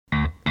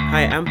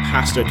Hi, I'm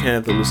Pastor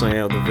Kenneth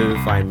Olusanya of the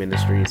Vivify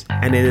Ministries,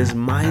 and it is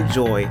my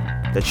joy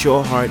that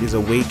your heart is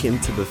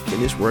awakened to the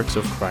finished works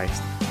of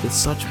Christ with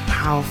such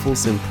powerful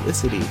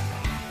simplicity.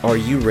 Are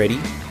you ready?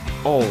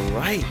 All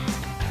right,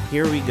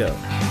 here we go.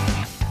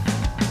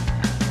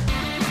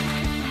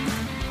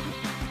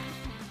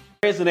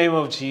 Praise the name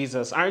of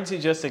Jesus. Aren't you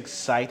just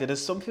excited?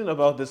 There's something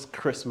about this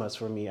Christmas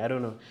for me. I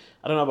don't know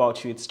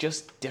about you. It's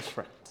just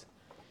different.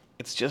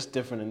 It's just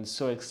different and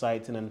so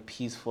exciting and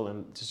peaceful,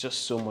 and there's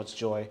just so much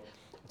joy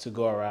to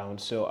go around.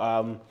 So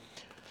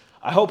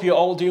I hope you're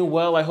all doing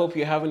well. I hope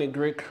you're having a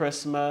great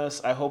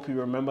Christmas. I hope you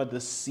remember the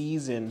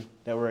season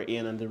that we're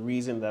in and the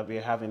reason that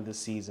we're having this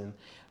season.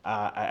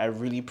 I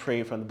really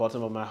pray from the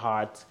bottom of my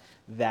heart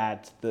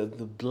that the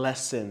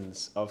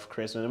blessings of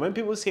Christmas, and when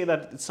people say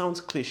that, it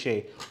sounds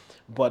cliche,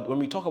 but when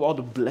we talk about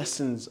the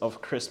blessings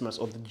of Christmas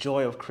or the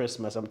joy of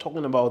Christmas, I'm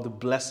talking about the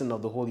blessing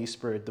of the Holy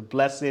Spirit, the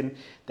blessing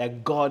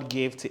that God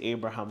gave to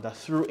Abraham, that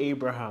through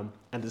Abraham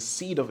and the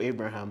seed of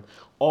Abraham,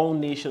 all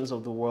nations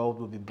of the world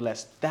will be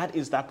blessed. That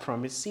is that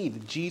promised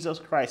seed, Jesus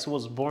Christ, who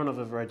was born of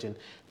a virgin.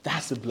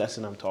 That's the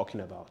blessing I'm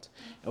talking about.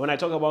 And when I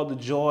talk about the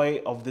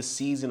joy of the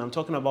season, I'm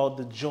talking about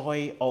the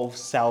joy of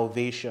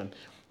salvation.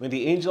 When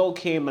the angel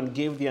came and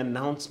gave the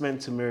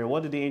announcement to Mary,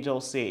 what did the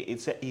angel say?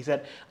 He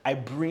said, I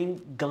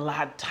bring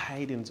glad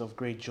tidings of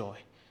great joy.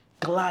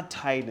 Glad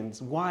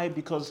tidings. Why?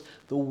 Because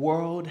the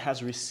world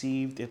has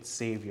received its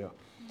Savior.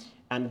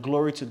 And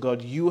glory to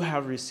God, you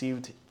have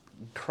received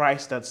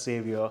Christ as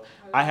Savior.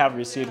 I have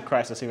received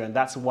Christ as Savior. And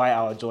that's why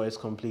our joy is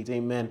complete.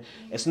 Amen.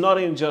 It's not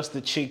in just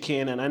the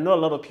chicken. And I know a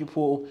lot of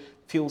people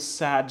feel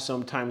sad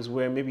sometimes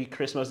where maybe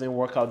Christmas didn't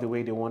work out the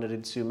way they wanted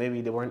it to.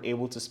 Maybe they weren't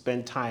able to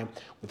spend time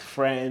with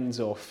friends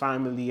or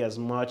family as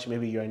much.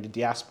 Maybe you're in the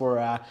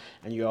diaspora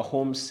and you're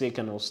homesick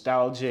and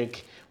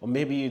nostalgic. Or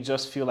maybe you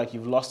just feel like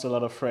you've lost a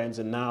lot of friends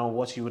and now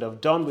what you would have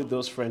done with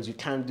those friends, you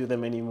can't do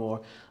them anymore.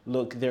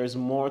 Look, there's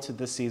more to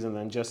this season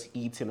than just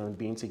eating and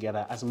being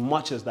together, as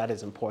much as that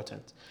is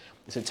important.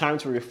 It's a time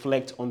to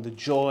reflect on the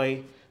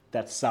joy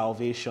that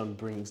salvation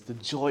brings, the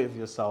joy of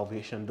your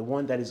salvation, the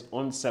one that is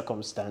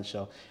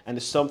uncircumstantial, and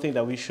it's something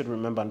that we should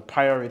remember and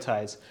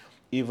prioritize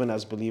even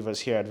as believers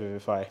here at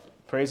Vivify.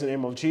 Praise the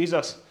name of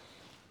Jesus.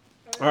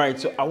 All right,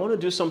 so I want to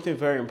do something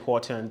very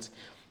important.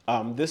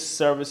 This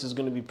service is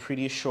going to be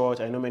pretty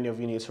short. I know many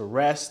of you need to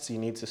rest, you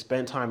need to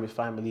spend time with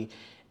family,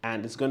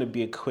 and it's going to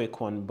be a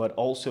quick one, but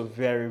also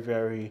very,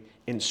 very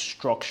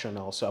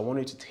instructional. So I want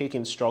you to take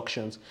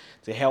instructions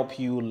to help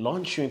you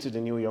launch you into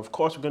the new year. Of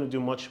course, we're going to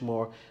do much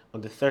more on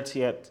the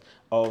 30th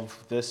of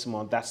this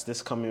month. That's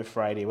this coming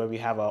Friday, where we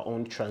have our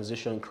own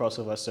transition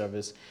crossover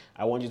service.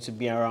 I want you to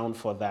be around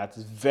for that.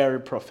 It's very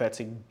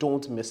prophetic.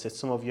 Don't miss it.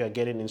 Some of you are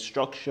getting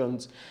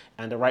instructions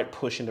and the right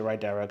push in the right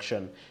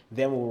direction.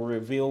 Then we'll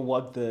reveal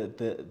what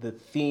the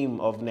theme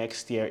of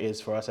next year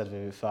is for us at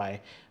Vivify.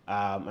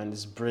 And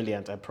it's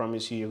brilliant. I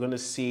promise you, you're going to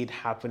see it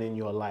happen in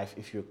your life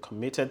if you're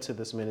committed to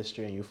this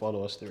ministry and you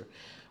follow us through.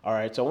 All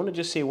right, so I want to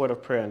just say a word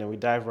of prayer and then we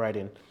dive right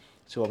in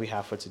to what we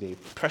have for today.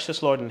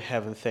 Precious Lord in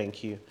heaven,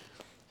 thank you.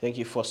 Thank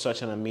you for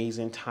such an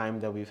amazing time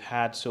that we've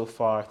had so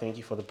far. Thank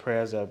you for the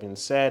prayers that have been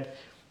said.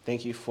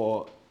 Thank you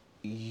for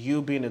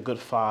you being a good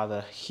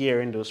father,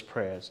 hearing those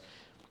prayers.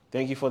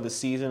 Thank you for the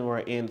season we're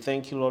in.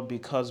 Thank you, Lord,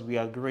 because we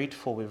are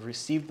grateful. We've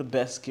received the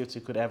best gift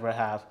we could ever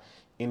have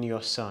in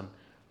your Son.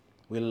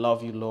 We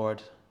love you,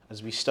 Lord.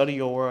 As we study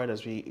your word,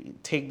 as we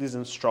take these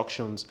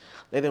instructions,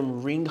 let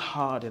them ring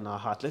hard in our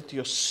heart. Let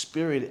your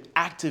spirit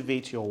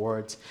activate your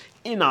words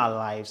in our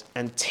lives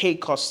and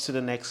take us to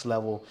the next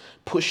level.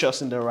 Push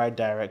us in the right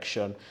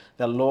direction.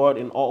 That, Lord,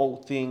 in all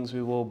things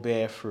we will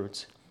bear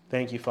fruit.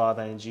 Thank you,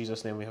 Father. In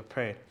Jesus' name we have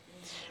prayed.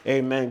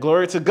 Amen.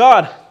 Glory to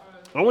God.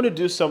 I want to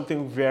do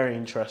something very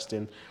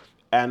interesting.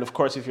 And of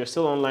course, if you're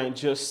still online,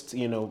 just,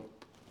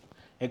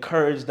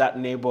 encourage that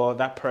neighbor,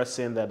 that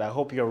person that I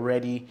hope you're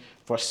ready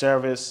for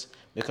service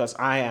because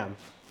I am.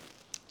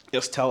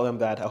 Just tell them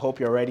that I hope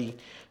you're ready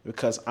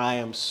because I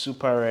am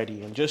super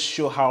ready. And just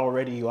show how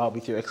ready you are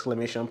with your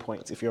exclamation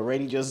points. If you're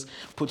ready, just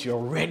put your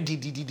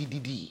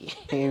ready.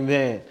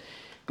 Amen.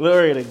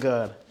 Glory to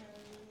God.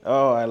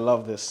 Oh, I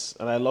love this.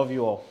 And I love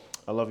you all.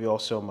 I love you all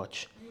so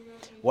much.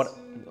 What?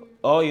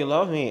 Oh, you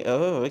love me?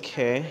 Oh,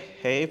 okay.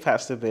 Hey,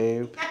 Pastor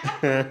Babe.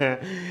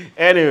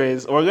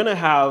 Anyways, we're going to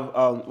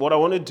have, what I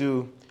want to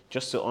do,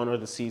 just to honor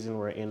the season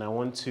we're in, I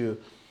want to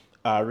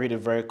read a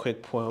very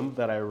quick poem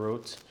that I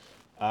wrote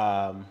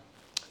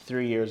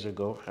 3 years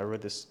ago. I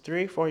wrote this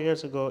 4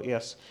 years ago,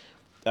 yes.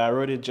 I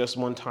wrote it just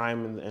one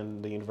time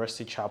in the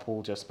university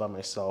chapel just by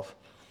myself.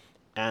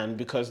 And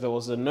because there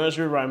was a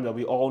nursery rhyme that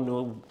we all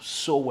know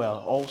so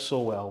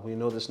well, we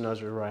know this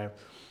nursery rhyme.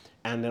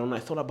 And then when I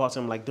thought about it,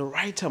 I'm like, the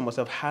writer must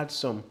have had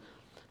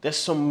there's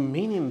some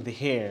meaning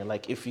here.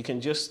 Like, if you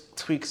can just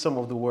tweak some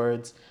of the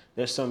words,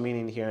 there's some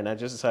meaning here. And I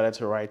just decided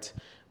to write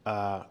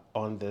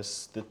on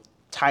this. The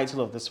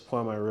title of this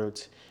poem I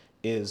wrote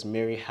is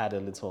Mary Had a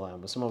Little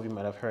Lamb. But some of you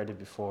might have heard it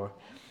before.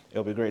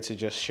 It'll be great to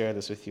just share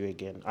this with you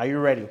again. Are you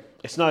ready?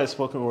 It's not a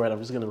spoken word. I'm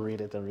just going to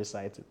read it and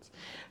recite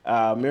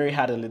it. Mary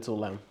had a little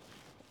lamb.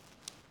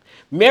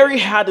 Mary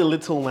had a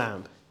little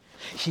lamb.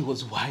 He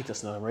was white as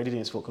snow. I'm reading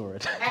in spoken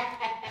word.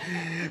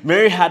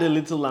 Mary had a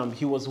little lamb.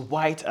 He was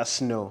white as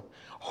snow.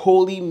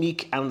 Holy,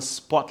 meek, and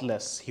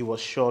spotless, he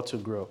was sure to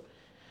grow.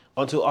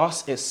 Unto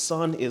us a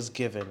son is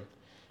given.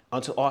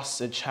 Unto us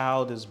a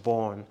child is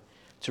born,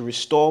 to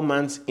restore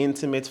man's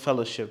intimate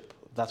fellowship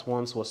that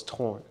once was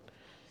torn.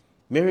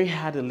 Mary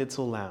had a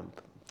little lamb,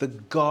 the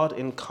God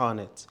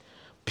incarnate,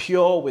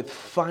 pure with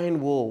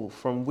fine wool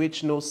from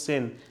which no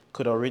sin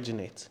could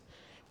originate,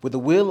 with the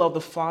will of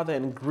the Father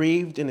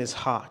engraved in his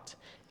heart,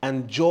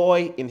 and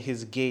joy in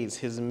his gaze,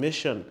 his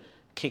mission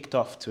kicked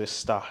off to a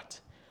start.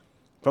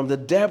 From the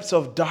depths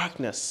of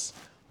darkness,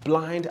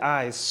 blind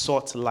eyes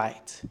sought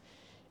light.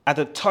 At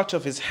the touch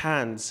of his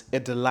hands, a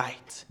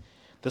delight.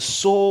 The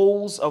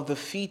soles of the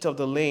feet of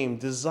the lame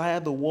desire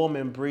the warm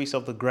embrace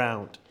of the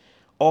ground,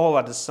 all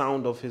at the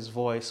sound of his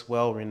voice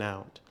well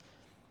renowned.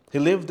 He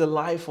lived a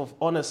life of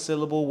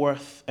unassailable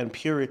worth and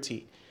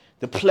purity.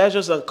 The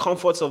pleasures and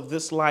comforts of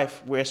this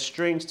life were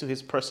strange to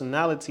his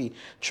personality.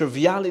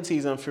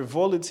 Trivialities and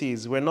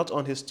frivolities were not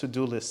on his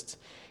to-do list.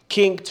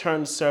 King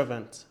turned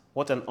servant.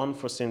 What an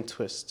unforeseen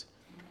twist.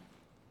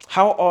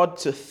 How odd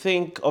to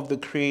think of the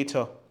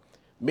Creator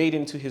made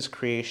into his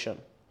creation.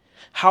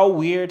 How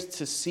weird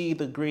to see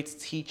the great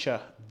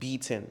teacher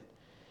beaten.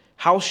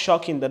 How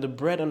shocking that the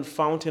bread and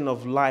fountain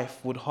of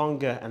life would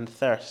hunger and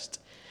thirst.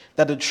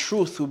 That the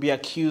truth would be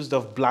accused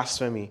of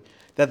blasphemy.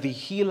 That the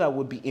healer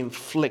would be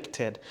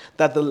inflicted.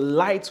 That the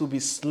light would be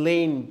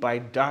slain by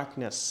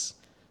darkness.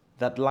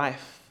 That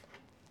life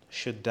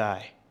should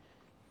die.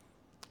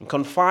 And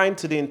confined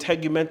to the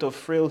integument of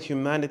frail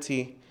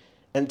humanity,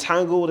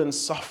 entangled in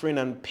suffering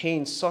and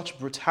pain, such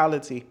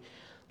brutality,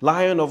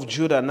 Lion of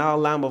Judah, now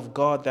Lamb of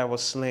God that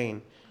was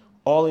slain,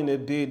 all in a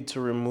bid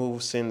to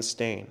remove sin's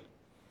stain.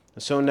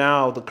 And so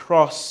now the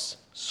cross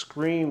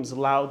screams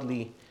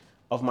loudly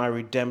of my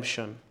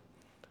redemption,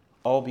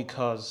 all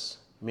because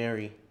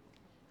Mary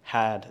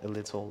had a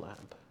little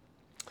lamb.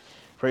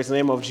 Praise the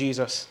name of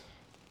Jesus.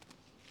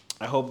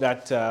 I hope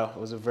that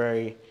was a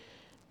very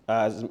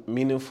as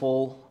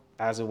meaningful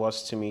as it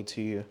was to me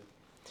to you.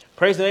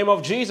 Praise the name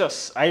of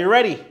Jesus. Are you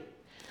ready?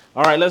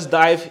 All right, let's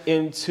dive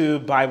into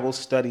Bible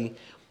study.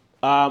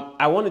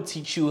 I want to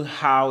teach you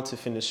how to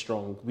finish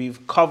strong.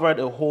 We've covered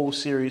a whole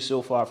series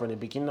so far from the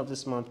beginning of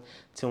this month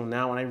till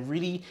now, and I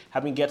really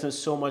have been getting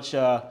so much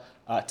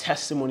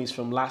testimonies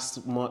from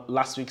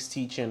last week's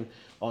teaching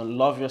on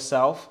love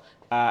yourself.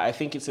 I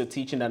think it's a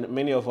teaching that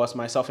many of us,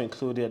 myself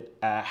included,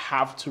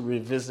 have to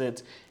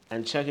revisit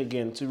and check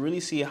again to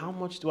really see how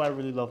much do I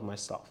really love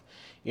myself.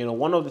 You know,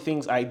 one of the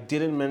things I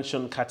didn't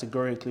mention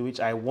categorically, which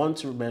I want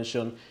to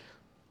mention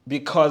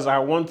because I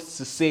want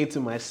to say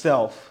to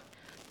myself,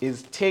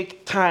 is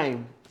take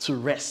time to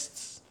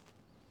rest.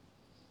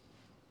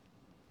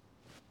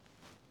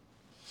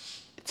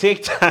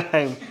 Take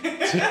time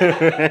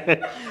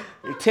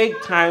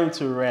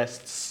to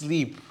rest,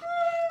 sleep,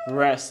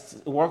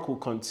 rest. Work will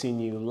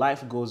continue.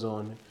 Life goes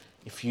on.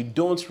 If you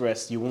don't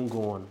rest, you won't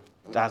go on.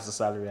 That's the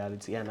sad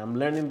reality. And I'm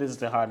learning this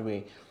the hard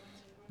way.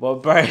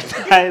 But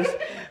prioritize,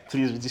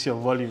 please reduce your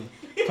volume.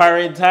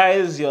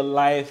 Prioritize your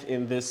life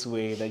in this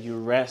way, that you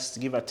rest,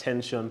 give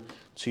attention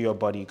to your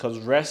body, because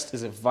rest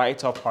is a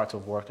vital part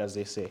of work, as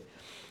they say.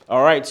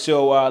 All right,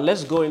 so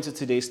let's go into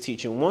today's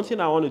teaching. One thing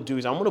I want to do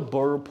is I want to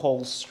borrow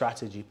Paul's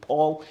strategy.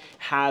 Paul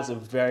has a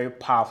very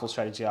powerful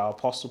strategy, our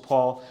Apostle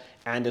Paul,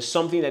 and there's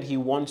something that he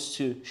wants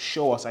to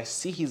show us. I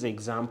see his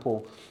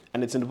example,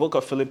 and it's in the book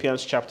of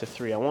Philippians chapter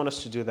 3. I want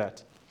us to do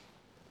that.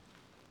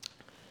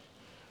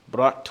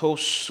 This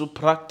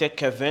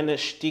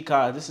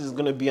is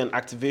going to be an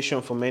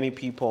activation for many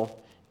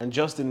people and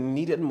just the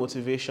needed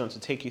motivation to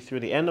take you through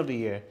the end of the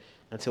year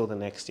until the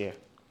next year.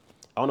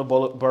 I want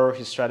to borrow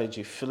his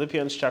strategy.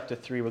 Philippians chapter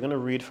 3, we're going to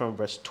read from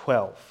verse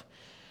 12.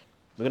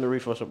 We're going to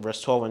read from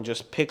verse 12 and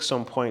just pick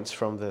some points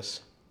from this.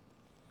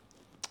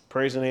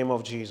 Praise the name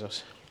of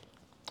Jesus.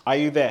 Are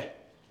you there?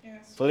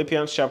 Yes.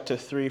 Philippians chapter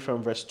 3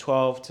 from verse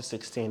 12 to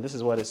 16. This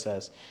is what it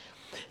says.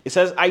 It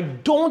says, I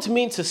don't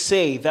mean to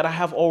say that I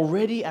have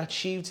already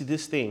achieved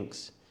these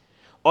things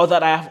or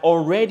that I have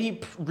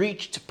already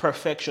reached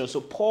perfection.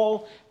 So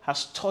Paul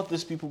has taught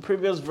these people,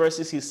 previous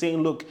verses, he's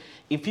saying, look,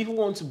 if people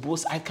want to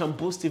boast, I can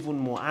boast even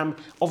more. I'm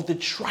of the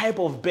tribe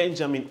of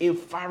Benjamin, a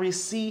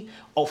Pharisee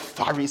of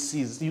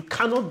Pharisees. You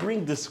cannot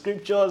bring the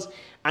scriptures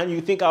and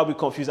you think I'll be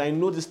confused. I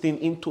know this thing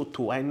in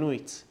toto. I know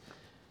it.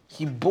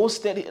 He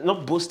boasted,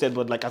 not boasted,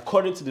 but like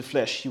according to the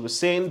flesh. He was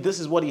saying this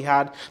is what he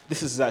had.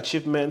 This is his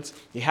achievement.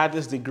 He had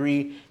this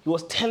degree. He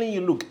was telling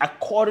you, look,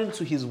 according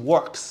to his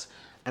works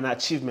and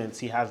achievements,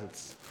 he has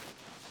it.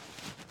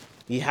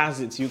 He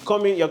has it. You're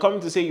coming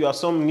to say you are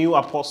some new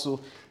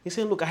apostle. He's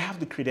saying, look, I have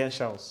the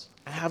credentials.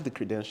 I have the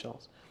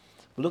credentials.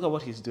 But look at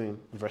what he's doing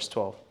in verse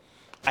 12.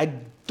 I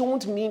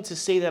don't mean to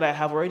say that I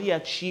have already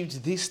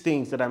achieved these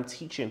things that I'm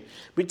teaching,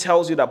 which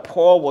tells you that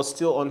Paul was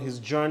still on his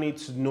journey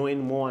to knowing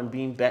more and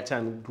being better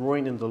and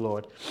growing in the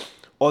Lord,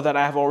 or that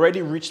I have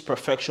already reached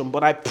perfection,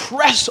 but I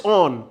press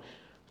on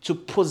to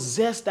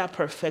possess that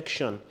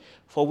perfection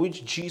for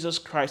which Jesus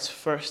Christ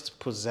first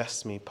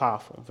possessed me.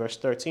 Powerful. Verse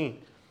 13.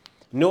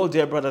 No,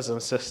 dear brothers and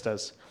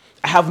sisters,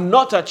 I have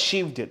not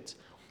achieved it,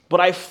 but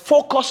I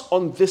focus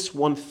on this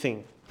one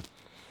thing.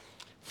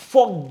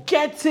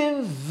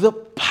 Forgetting the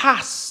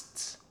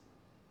past.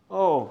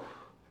 Oh.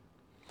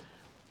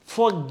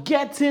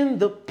 Forgetting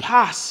the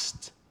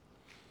past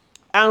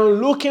and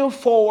looking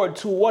forward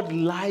to what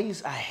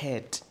lies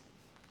ahead.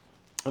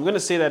 I'm going to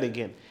say that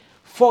again.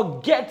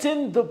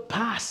 Forgetting the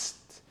past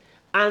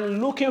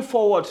and looking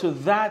forward to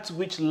that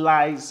which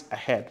lies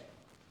ahead.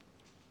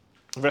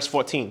 Verse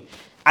 14.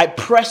 I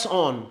press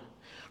on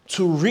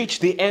to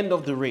reach the end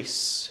of the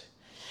race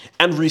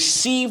and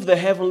receive the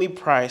heavenly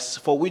prize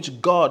for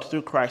which God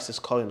through Christ is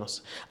calling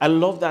us. I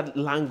love that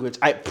language.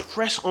 I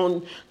press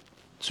on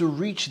to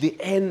reach the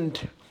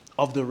end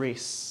of the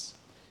race.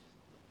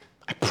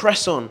 I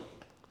press on.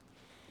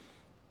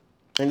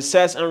 And it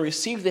says, and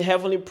receive the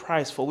heavenly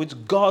prize for which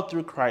God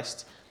through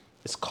Christ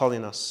is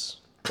calling us.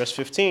 Verse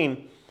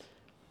 15.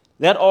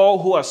 Let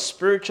all who are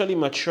spiritually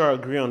mature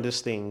agree on these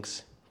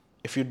things.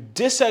 If you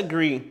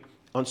disagree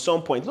on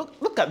some point,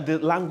 look at the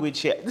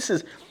language here.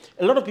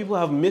 A lot of people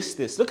have missed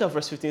this. Look at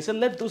verse 15. It said,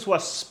 let those who are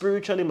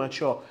spiritually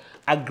mature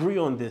agree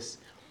on this.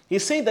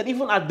 He's saying that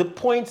even at the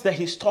point that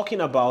he's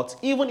talking about,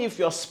 even if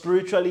you're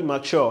spiritually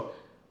mature,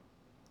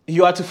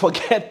 you are to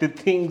forget the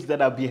things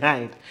that are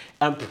behind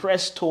and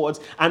press towards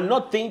and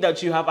not think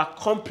that you have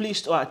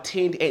accomplished or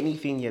attained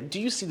anything yet. Do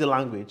you see the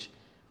language?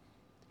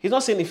 He's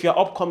not saying if you're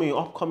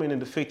upcoming in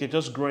the faith, you're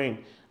just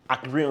growing.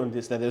 Agree on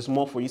this, that there's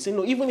more for you. He's saying,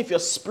 no, even if you're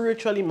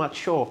spiritually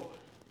mature,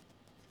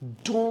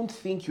 don't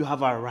think you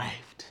have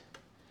arrived.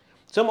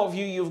 Some of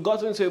you, you've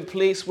gotten to a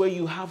place where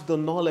you have the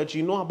knowledge,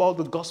 you know about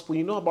the gospel,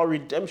 you know about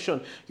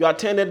redemption. You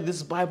attended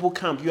this Bible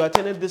camp, you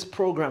attended this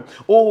program.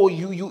 Oh,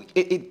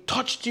 it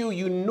touched you,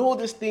 you know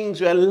these things,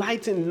 you're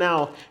enlightened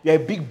now. You're a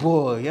big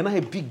boy, you're not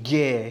a big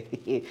girl.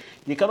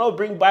 You cannot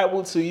bring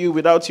Bible to you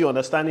without you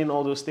understanding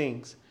all those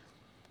things.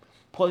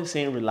 Paul is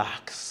saying,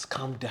 relax,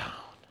 calm down.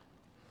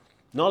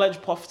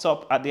 Knowledge puffs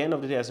up at the end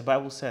of the day, as the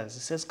Bible says. It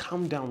says,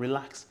 calm down,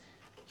 relax.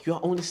 You are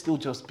only still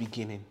just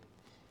beginning.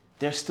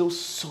 There's still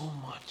so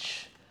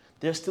much.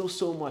 There's still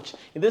so much.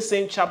 In this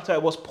same chapter,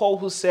 it was Paul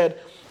who said,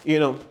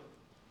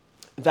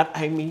 that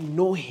I may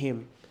know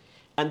him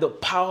and the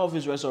power of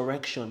his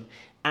resurrection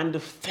and the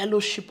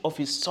fellowship of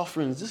his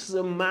sufferings. This is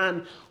a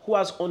man who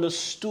has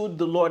understood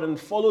the Lord and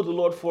followed the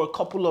Lord for a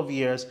couple of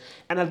years.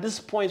 And at this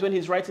point, when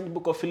he's writing the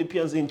book of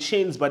Philippians in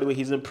chains, by the way,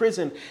 he's in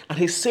prison, and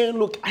he's saying,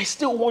 look, I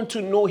still want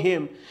to know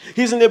him.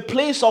 He's in a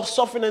place of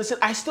suffering and said,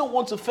 I still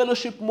want to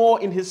fellowship more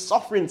in his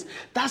sufferings.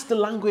 That's the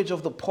language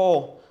of the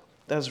Paul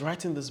that's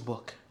writing this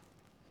book.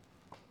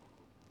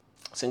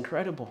 It's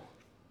incredible.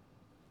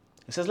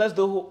 It says, let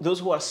those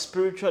who are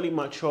spiritually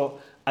mature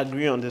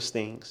agree on these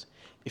things.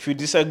 If you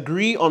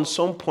disagree on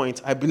some point,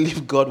 I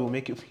believe God will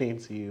make it plain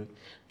to you.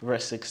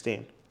 Verse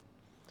 16.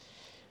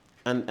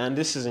 And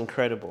this is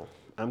incredible.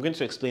 I'm going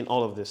to explain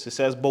all of this. It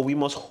says, but we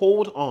must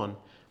hold on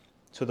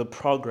to the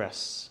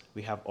progress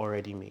we have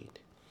already made.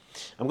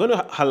 I'm going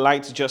to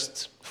highlight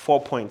just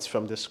 4 points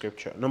from this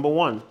scripture. Number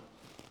one,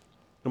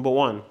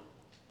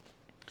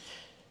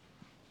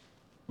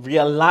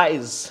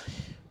 realize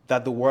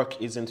that the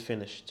work isn't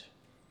finished.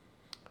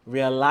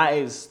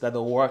 Realize that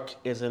the work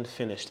isn't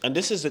finished. And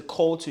this is a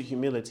call to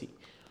humility.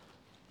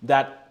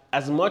 That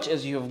as much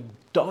as you have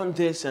done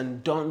this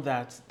and done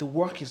that, the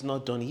work is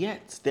not done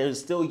yet. There is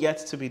still yet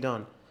to be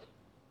done.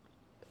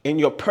 In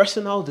your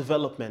personal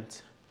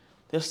development,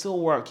 there's still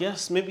work.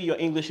 Yes, maybe your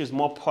English is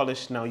more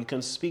polished now. You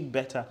can speak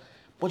better,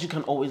 but you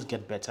can always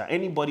get better.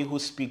 Anybody who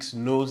speaks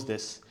knows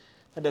this,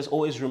 that there's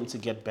always room to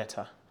get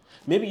better.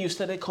 Maybe you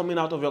started coming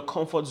out of your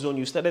comfort zone.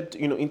 You started,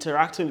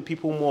 interacting with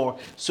people more,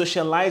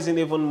 socializing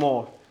even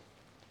more.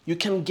 You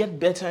can get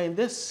better in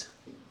this.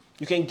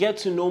 You can get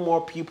to know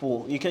more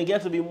people. You can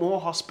get to be more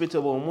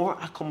hospitable, more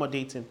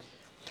accommodating.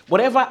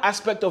 Whatever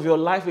aspect of your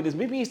life it is,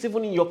 maybe it's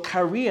even in your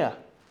career.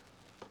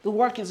 The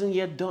work isn't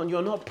yet done.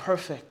 You're not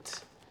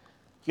perfect.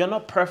 You're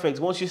not perfect.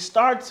 Once you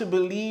start to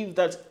believe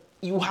that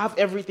you have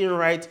everything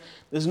right,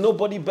 there's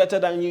nobody better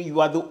than you, you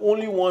are the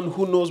only one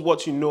who knows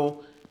what you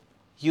know,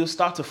 you'll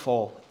start to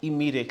fall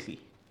immediately.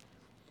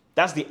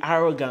 That's the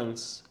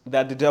arrogance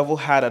that the devil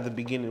had at the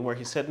beginning, where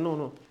he said,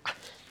 no,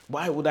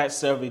 why would I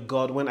serve a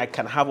God when I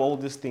can have all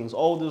these things,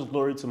 all this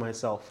glory to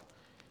myself?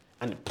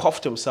 And he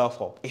puffed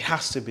himself up. It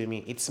has to be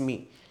me. It's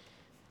me.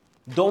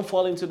 Don't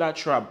fall into that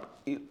trap.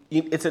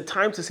 It's a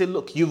time to say,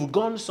 look, you've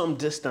gone some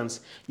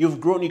distance.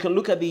 You've grown. You can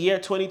look at the year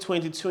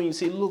 2022 and you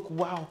say, look,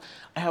 wow,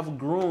 I have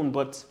grown.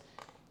 But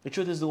the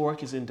truth is the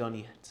work isn't done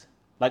yet.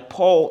 Like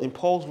Paul, in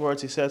Paul's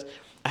words, he says,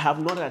 I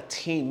have not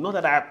attained, not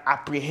that I have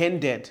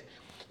apprehended,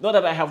 not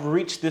that I have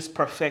reached this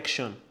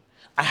perfection.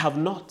 I have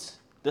not.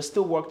 There's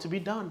still work to be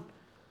done.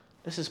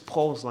 This is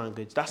Paul's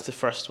language. That's the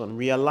first one.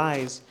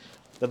 Realize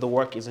that the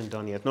work isn't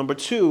done yet. Number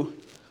 2,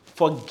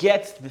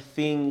 forget the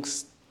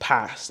things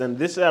past. And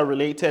this is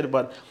related,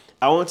 but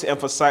I want to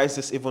emphasize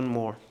this even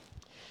more.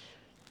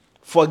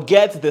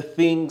 Forget the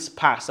things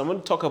past. I'm going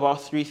to talk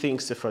about 3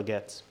 things to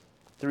forget.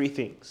 3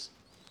 things.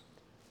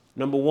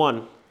 Number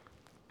one,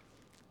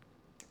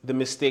 the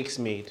mistakes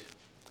made.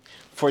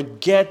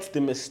 Forget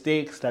the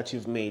mistakes that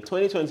you've made.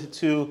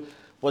 2022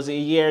 was a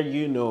year,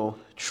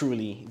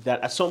 truly,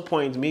 that at some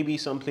point, maybe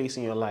someplace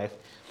in your life,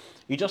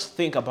 you just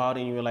think about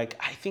it and you're like,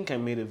 I think I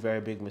made a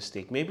very big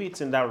mistake. Maybe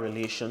it's in that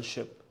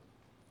relationship.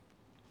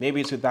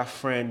 Maybe it's with that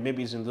friend.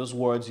 Maybe it's in those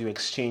words you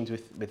exchange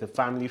with a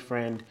family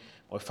friend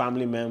or a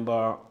family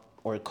member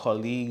or a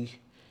colleague.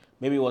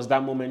 Maybe it was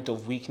that moment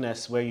of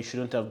weakness where you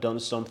shouldn't have done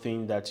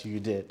something that you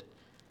did.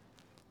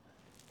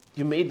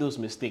 You made those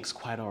mistakes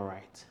quite all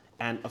right.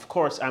 And of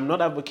course, I'm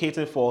not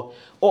advocating for,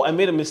 I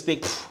made a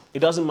mistake. It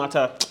doesn't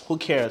matter. Who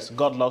cares?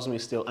 God loves me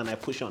still, and I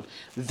push on.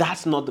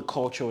 That's not the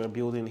culture we're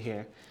building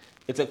here.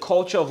 It's a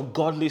culture of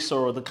godly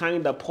sorrow, the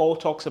kind that Paul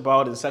talks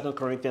about in 2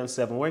 Corinthians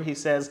 7, where he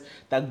says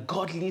that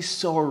godly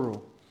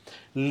sorrow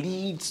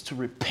leads to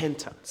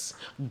repentance.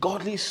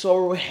 Godly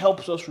sorrow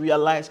helps us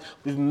realize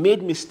we've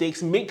made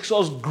mistakes, makes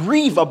us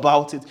grieve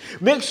about it,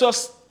 makes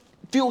us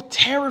feel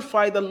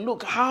terrified that,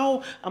 look,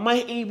 how am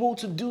I able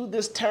to do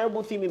this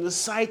terrible thing in the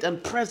sight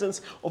and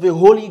presence of a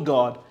holy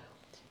God?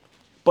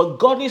 But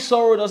godly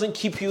sorrow doesn't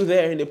keep you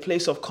there in a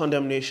place of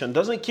condemnation,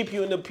 doesn't keep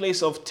you in a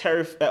place of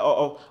terror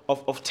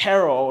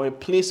or a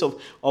place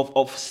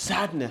of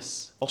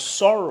sadness or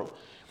sorrow.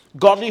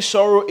 Godly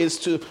sorrow is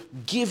to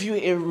give you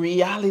a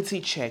reality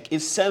check, a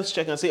sense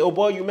check, and say, oh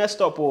boy, you messed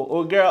up,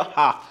 oh girl,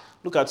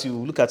 look at you,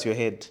 look at your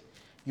head.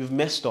 You've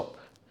messed up.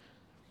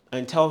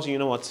 And it tells you, you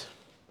know what?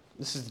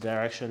 This is the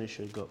direction you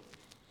should go.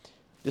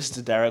 This is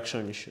the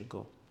direction you should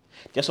go.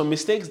 There's some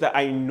mistakes that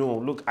I know.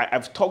 Look,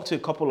 I've talked to a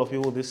couple of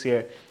people this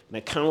year, and I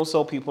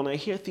counsel people, and I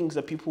hear things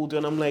that people do,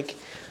 and I'm like,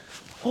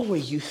 what were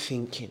you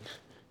thinking?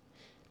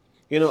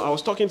 I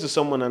was talking to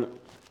someone, and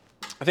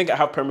I think I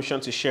have permission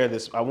to share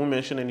this. I won't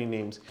mention any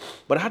names.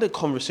 But I had a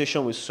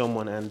conversation with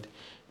someone,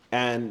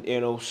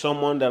 and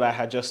someone that I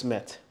had just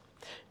met.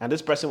 And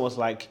this person was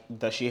like,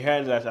 that she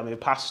heard that I'm a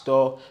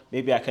pastor,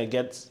 maybe I can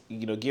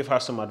give her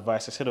some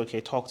advice. I said,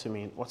 okay, talk to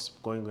me. What's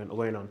going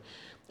on?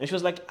 And she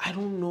was like, I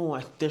don't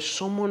know. There's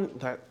someone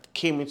that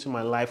came into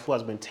my life who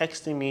has been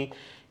texting me,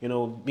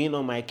 being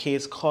on my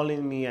case,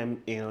 calling me.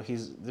 And,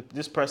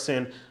 this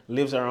person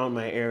lives around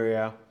my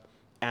area.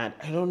 And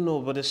I don't know,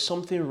 but there's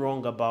something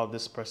wrong about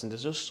this person.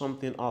 There's just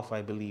something off,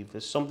 I believe.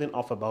 There's something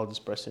off about this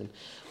person.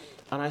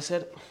 And I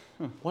said,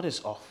 what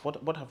is off?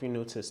 What have you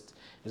noticed?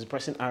 Is the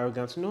person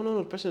arrogant? No,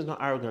 the person is not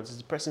arrogant. Is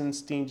the person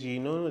stingy?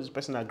 No, is the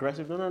person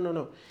aggressive?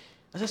 No.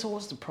 I said, so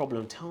what's the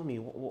problem? Tell me,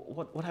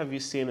 what have you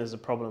seen as the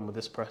problem with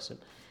this person?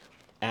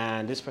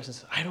 And this person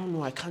said, I don't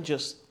know. I can't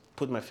just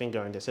put my finger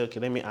on it. I said, okay,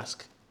 let me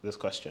ask this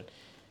question.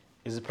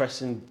 Is the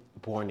person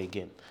born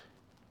again?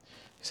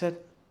 He said,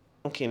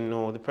 okay,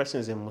 no, the person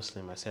is a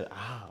Muslim. I said,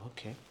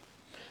 okay.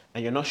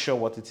 And you're not sure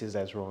what it is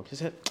that's wrong? He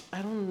said,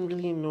 I don't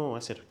really know. I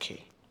said,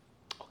 okay.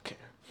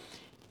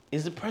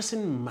 Is the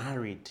person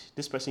married?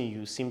 This person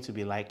you seem to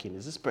be liking,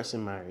 is this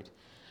person married?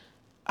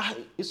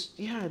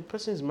 The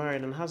person is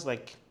married and has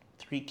like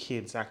 3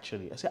 kids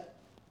actually. I said,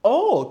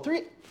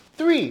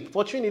 three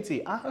for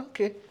Trinity.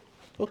 Okay.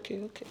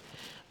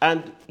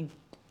 And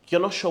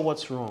you're not sure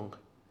what's wrong.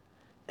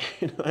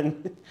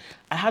 And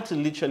I had to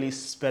literally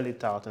spell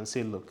it out and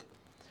say, look,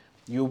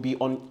 you'll be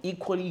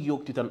unequally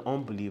yoked with an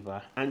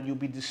unbeliever and you'll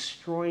be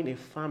destroying a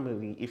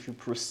family if you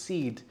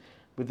proceed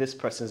with this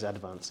person's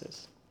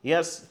advances.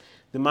 Yes,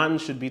 the man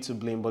should be to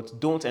blame, but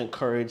don't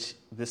encourage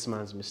this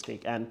man's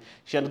mistake. And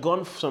she had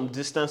gone some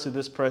distance with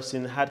this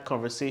person, had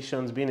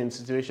conversations, been in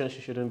situations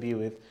she shouldn't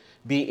be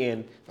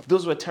in.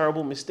 Those were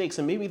terrible mistakes.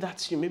 And maybe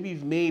that's you. Maybe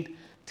you've made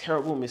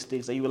terrible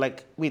mistakes that you were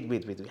like, wait.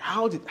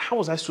 How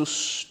was I so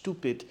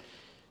stupid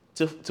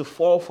to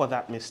fall for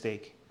that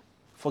mistake?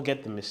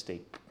 Forget the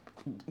mistake.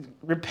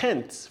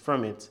 Repent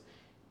from it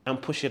and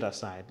push it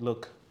aside.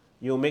 Look,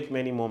 you'll make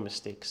many more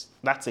mistakes.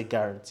 That's a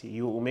guarantee.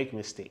 You will make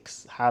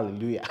mistakes.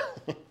 Hallelujah.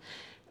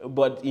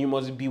 But you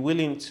must be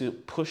willing to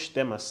push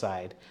them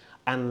aside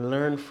and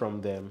learn from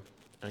them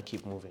and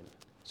keep moving.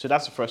 So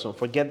that's the first one.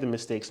 Forget the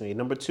mistakes made.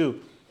 Number 2,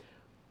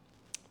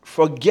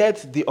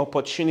 forget the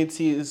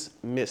opportunities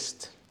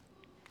missed.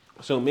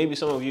 So maybe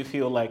some of you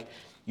feel like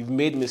you've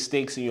made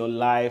mistakes in your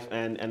life,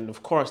 and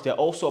of course, there are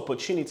also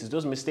opportunities.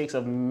 Those mistakes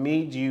have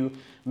made you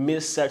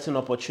miss certain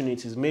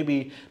opportunities.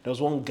 Maybe there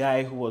was one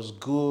guy who was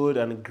good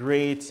and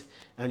great,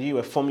 and you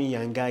were forming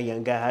young guy,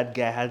 hard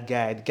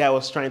guy. The guy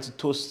was trying to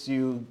toast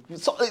you.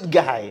 Solid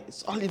guy,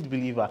 solid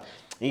believer.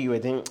 And you were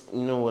thinking,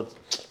 you know what,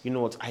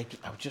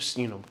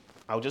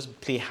 I'll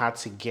just play hard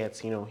to get.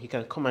 He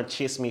can come and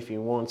chase me if he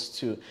wants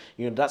to.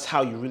 That's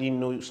how you really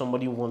know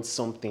somebody wants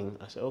something.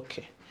 I said,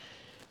 okay.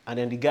 And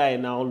then the guy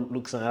now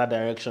looks in another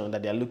direction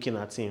that they're looking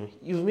at him.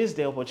 You've missed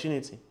the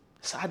opportunity,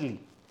 sadly.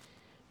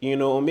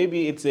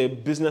 Maybe it's a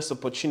business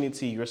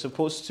opportunity. You're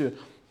supposed to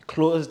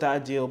close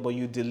that deal, but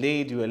you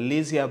delayed, you were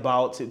lazy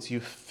about it.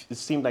 It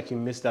seemed like you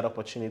missed that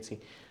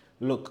opportunity.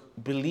 Look,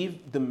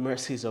 believe the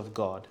mercies of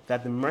God,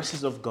 that the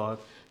mercies of God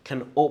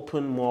can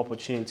open more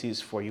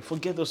opportunities for you.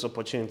 Forget those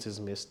opportunities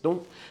missed.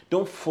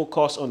 Don't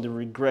focus on the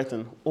regret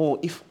and,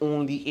 if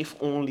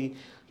only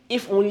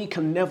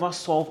can never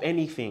solve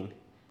anything.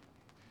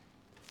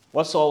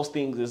 What solves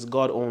things is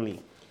God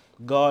only.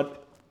 God,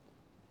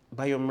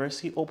 by your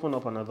mercy, open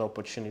up another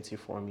opportunity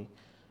for me.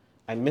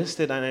 I missed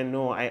it and I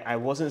know I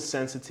wasn't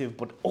sensitive,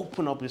 but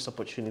open up this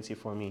opportunity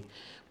for me.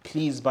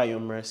 Please, by your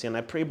mercy. And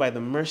I pray by the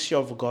mercy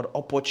of God,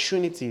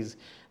 opportunities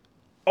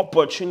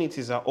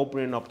are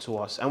opening up to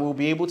us. And we'll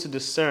be able to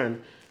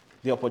discern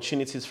the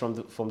opportunities from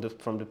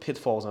the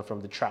pitfalls and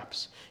from the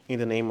traps in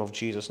the name of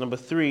Jesus. Number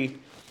 3,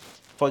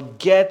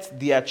 forget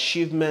the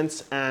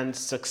achievements and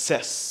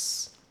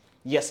success.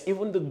 Yes,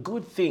 even the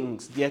good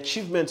things, the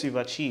achievements you've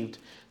achieved,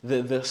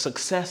 the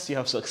success you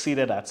have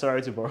succeeded at,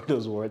 sorry to borrow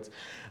those words,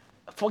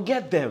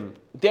 forget them.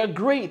 They're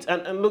great.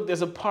 And look,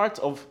 there's a part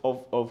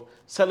of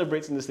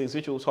celebrating these things,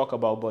 which we'll talk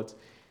about, but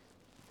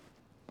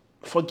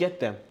forget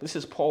them. This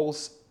is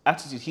Paul's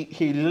attitude.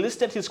 He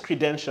listed his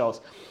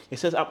credentials. He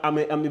says, I'm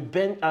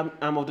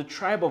of the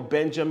tribe of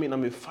Benjamin.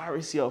 I'm a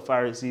Pharisee of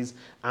Pharisees.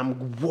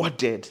 I'm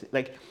worded.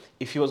 Like,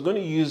 if he was going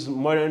to use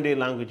modern day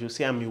language, you'd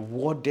say, I'm a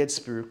worded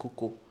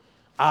spirikuku.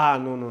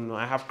 No.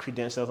 I have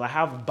credentials. I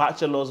have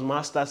bachelor's,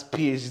 master's,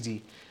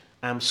 PhD.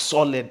 I'm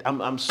solid.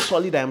 I'm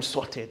solid. I'm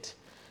sorted.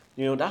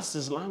 That's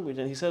his language.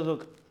 And he says,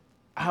 look,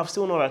 I have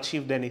still not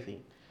achieved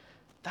anything.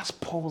 That's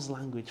Paul's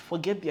language.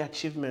 Forget the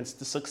achievements,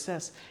 the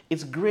success.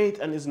 It's great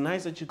and it's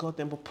nice that you got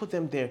them, but put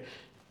them there.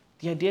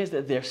 The idea is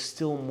that there's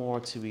still more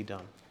to be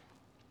done.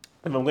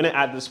 If I'm going to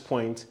add this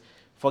point,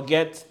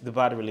 forget the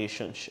bad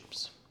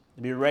relationships.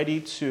 Be ready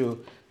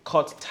to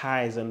cut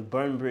ties and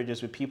burn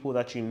bridges with people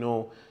that you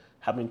know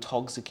have been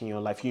toxic in your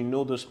life. You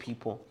know those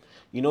people.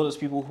 You know those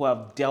people who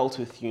have dealt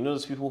with you. You know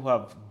those people who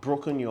have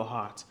broken your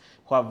heart,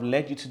 who have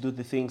led you to do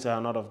the things that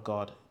are not of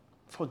God.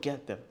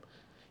 Forget them.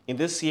 In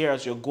this year,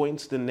 as you're going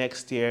to the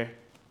next year,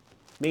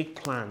 make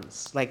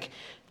plans.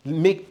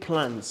 Make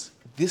plans.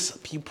 These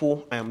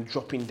people, I am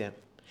dropping them.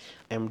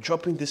 I am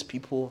dropping these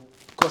people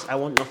because I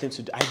want nothing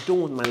to do. I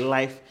don't want my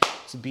life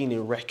to be in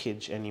a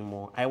wreckage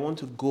anymore. I want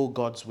to go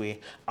God's way.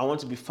 I want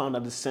to be found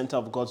at the center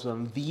of God's will,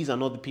 and these are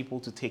not the people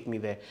to take me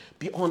there.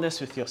 Be honest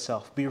with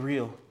yourself. Be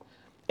real.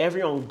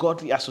 Every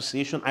ungodly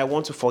association, I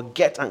want to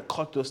forget and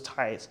cut those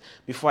ties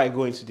before I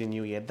go into the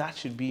new year. That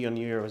should be your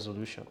New Year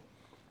resolution.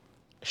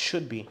 It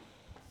should be.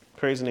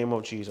 Praise the name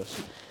of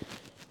Jesus.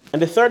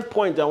 And the third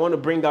point I want to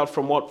bring out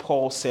from what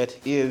Paul said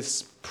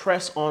is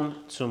press on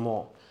to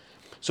more.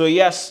 So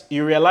yes,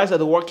 you realize that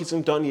the work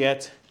isn't done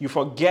yet. You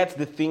forget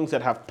the things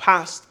that have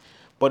passed,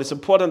 but it's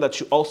important that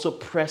you also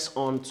press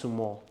on to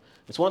more.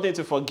 It's one thing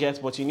to forget,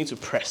 but you need to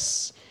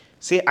press.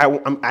 Say,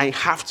 I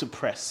have to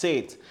press. Say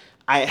it.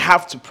 I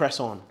have to press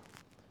on.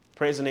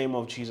 Praise the name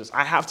of Jesus.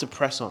 I have to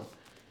press on.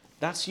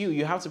 That's you.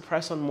 You have to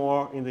press on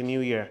more in the new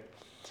year.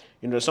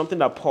 There's something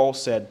that Paul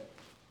said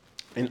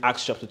in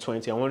Acts chapter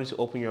 20. I want you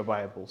to open your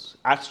Bibles.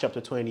 Acts chapter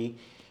 20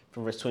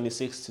 from verse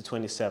 26 to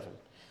 27.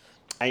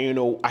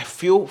 And I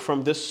feel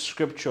from this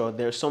scripture,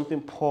 there's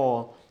something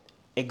Paul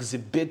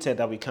exhibited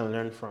that we can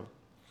learn from.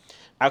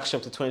 Acts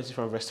chapter 20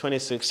 from verse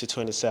 26 to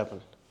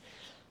 27.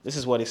 This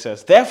is what he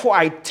says. Therefore,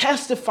 I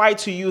testify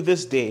to you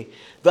this day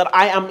that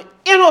I am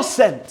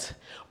innocent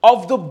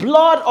of the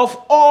blood of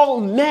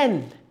all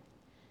men.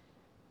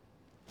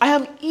 I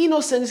am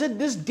innocent. He said,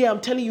 this day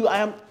I'm telling you, I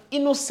am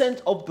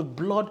innocent of the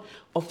blood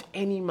of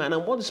any man.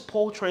 And what is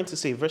Paul trying to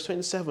say? Verse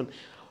 27.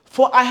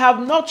 For I have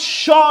not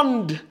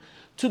shunned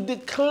to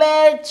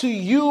declare to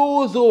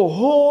you the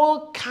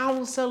whole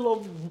counsel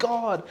of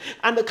God.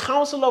 And the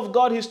counsel of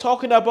God he's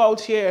talking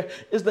about here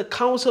is the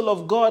counsel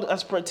of God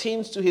as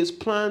pertains to his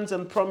plans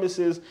and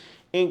promises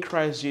in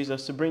Christ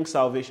Jesus to bring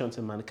salvation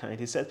to mankind.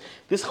 He said,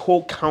 this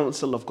whole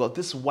counsel of God,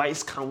 this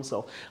wise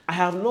counsel, I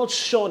have not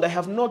shunned, I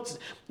have not,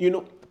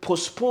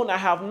 postponed, I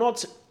have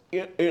not,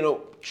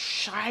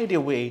 shied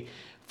away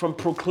from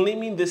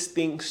proclaiming these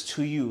things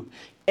to you.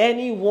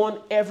 Anyone,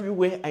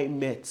 everywhere I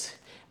met,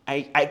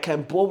 I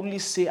can boldly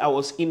say I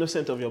was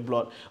innocent of your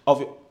blood,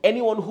 of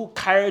anyone who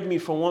carried me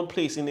from one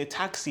place in a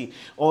taxi,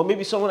 or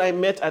maybe someone I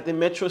met at the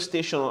metro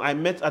station, or I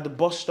met at the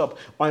bus stop,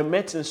 or I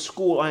met in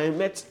school, or I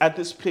met at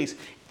this place.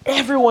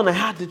 Everyone I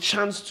had the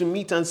chance to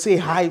meet and say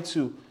hi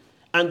to,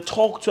 and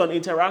talk to and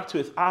interact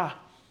with, I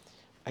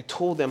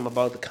told them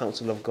about the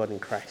counsel of God in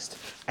Christ.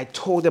 I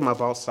told them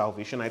about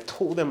salvation. I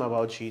told them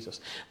about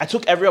Jesus. I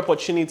took every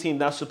opportunity in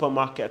that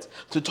supermarket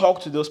to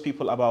talk to those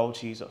people about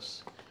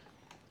Jesus.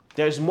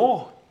 There's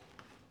more.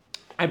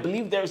 I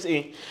believe there's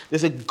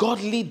a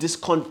godly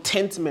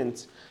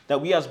discontentment that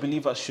we as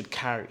believers should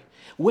carry,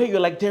 where you're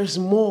like, there's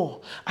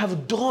more.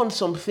 I've done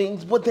some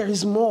things, but there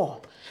is more.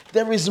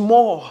 There is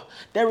more.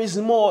 There is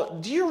more.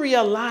 Do you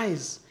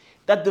realize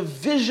that the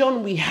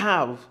vision we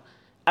have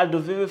at the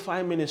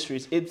Vivify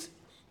Ministries, it's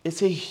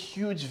a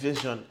huge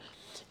vision.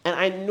 And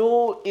I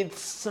know it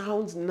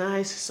sounds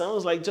nice. It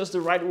sounds like just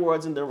the right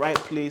words in the right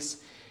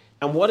place.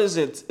 And what is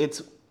it?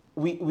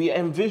 We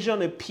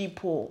envision a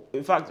people.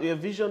 In fact, we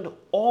envision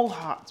all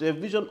hearts. We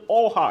envision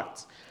all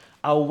hearts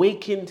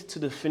awakened to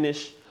the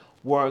finished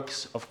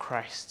works of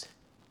Christ.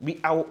 We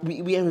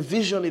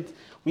envision it.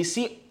 We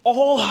see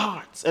all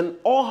hearts. And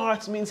all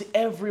hearts means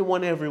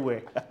everyone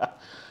everywhere.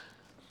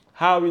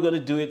 How are we going to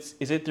do it?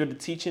 Is it through the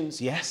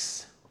teachings?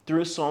 Yes.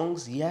 Through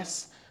songs?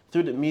 Yes.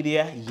 Through the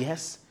media,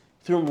 yes.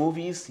 Through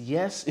movies,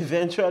 yes.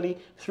 Eventually.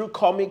 Through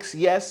comics,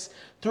 yes.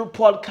 Through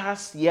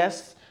podcasts,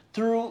 yes.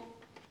 Through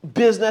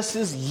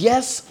businesses,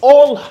 yes.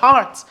 All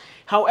hearts.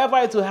 However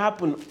it will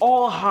happen,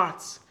 all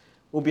hearts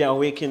will be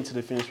awakened to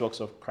the finished works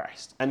of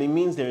Christ. And it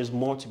means there is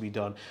more to be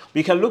done.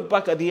 We can look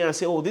back at the year and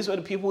say, oh, these were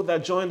the people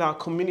that joined our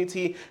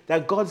community,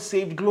 that God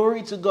saved.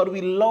 Glory to God. We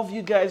love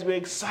you guys. We're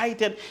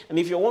excited. And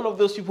if you're one of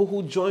those people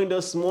who joined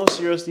us more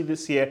seriously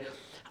this year,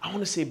 I want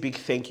to say a big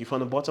thank you from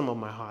the bottom of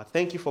my heart.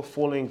 Thank you for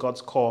following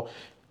God's call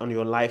on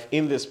your life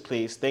in this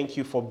place. Thank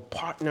you for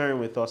partnering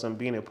with us and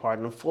being a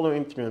partner,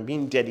 following through and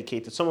being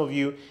dedicated. Some of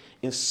you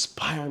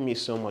inspire me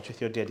so much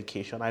with your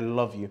dedication. I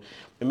love you.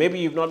 And maybe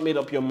you've not made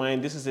up your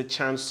mind. This is a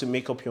chance to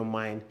make up your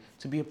mind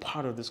to be a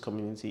part of this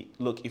community.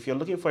 Look, if you're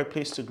looking for a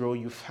place to grow,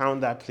 you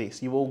found that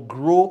place. You will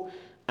grow,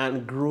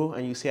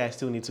 and you say, I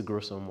still need to grow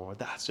some more.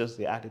 That's just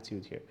the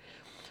attitude here.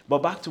 But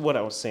back to what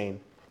I was saying.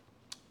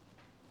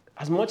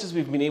 As much as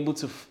we've been able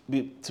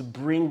to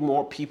bring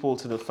more people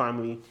to the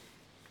family,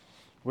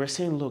 we're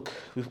saying, look,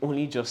 we've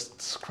only just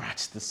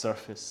scratched the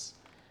surface.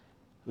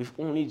 We've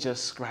only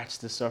just scratched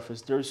the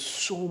surface. There's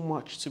so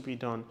much to be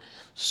done,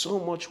 so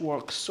much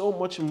work, so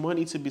much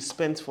money to be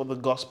spent for the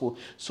gospel,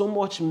 so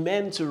much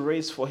men to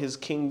raise for his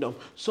kingdom,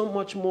 so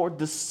much more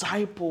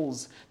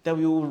disciples that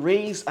we will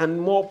raise and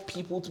more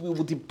people we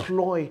will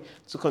deploy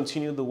to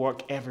continue the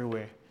work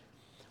everywhere.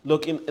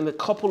 Look, in a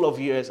couple of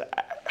years,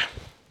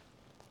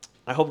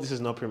 I hope this is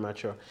not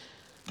premature,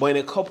 but in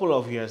a couple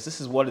of years, this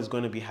is what is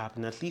going to be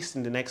happening, at least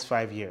in the next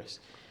 5 years.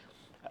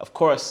 Of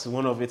course,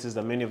 one of it is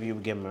that many of you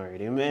will get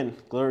married. Amen.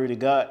 Glory to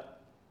God.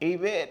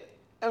 Amen.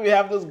 And we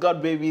have those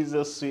God babies,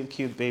 those sweet,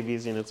 cute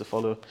babies, to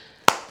follow.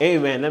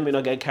 Amen. Let me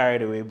not get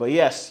carried away. But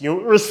yes,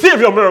 you receive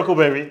your miracle,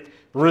 baby.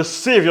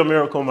 Receive your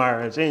miracle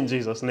marriage in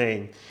Jesus'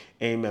 name.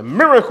 Amen.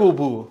 Miracle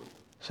boo.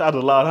 Shout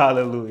aloud,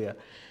 hallelujah.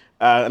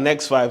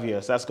 Next 5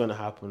 years, that's going to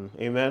happen.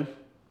 Amen.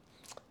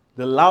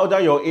 The louder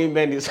your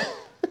amen is,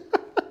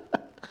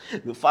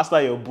 the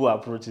faster your boo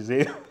approaches.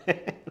 Amen.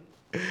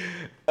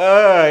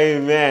 Oh,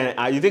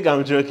 amen. You think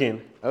I'm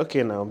joking?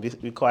 Okay, now,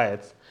 be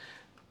quiet.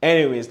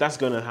 Anyways, that's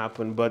going to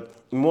happen. But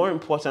more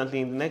importantly,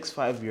 in the next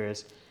 5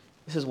 years,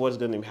 this is what's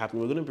going to be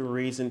happening. We're going to be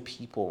raising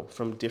people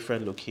from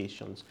different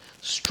locations.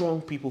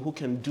 Strong people who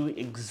can do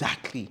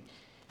exactly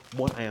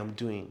what I am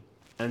doing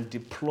and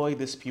deploy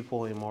these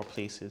people in more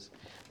places.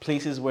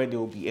 Places where they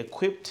will be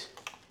equipped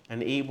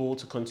and able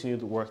to continue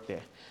the work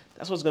there.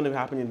 That's what's going to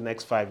happen in the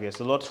next 5 years.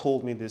 The Lord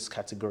told me this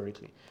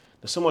categorically.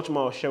 There's so much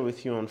more I'll share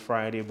with you on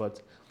Friday,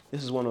 but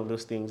this is one of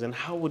those things. And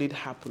how would it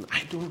happen?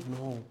 I don't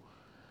know.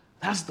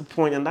 That's the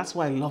point, and that's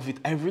why I love it.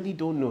 I really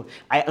don't know.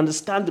 I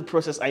understand the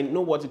process. I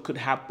know what could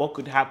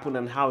happen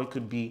and how it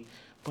could be,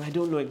 but I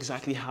don't know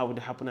exactly how it would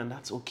happen, and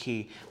that's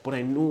okay. But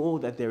I know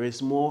that there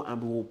is more,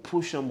 and we will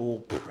push and we will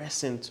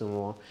press into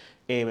more.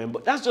 Amen.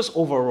 But that's just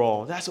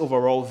overall. That's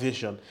overall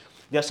vision.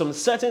 There are some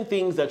certain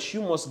things that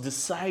you must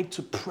decide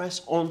to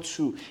press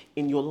onto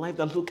in your life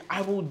that, look,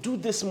 I will do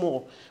this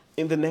more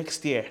in the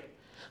next year.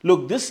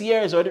 Look, this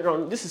year is already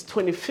around, this is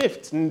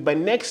 25th. And by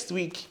next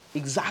week,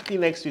 exactly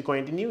next week, we're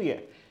in the new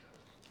year.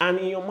 And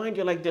in your mind,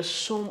 you're like, there's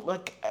so,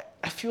 like,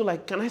 I feel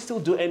like, can I still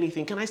do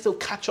anything? Can I still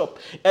catch up?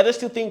 Are there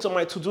still things on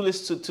my to-do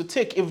list to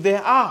take? If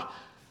there are,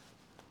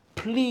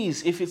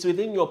 please, if it's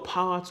within your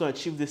power to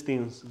achieve these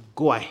things,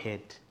 go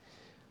ahead.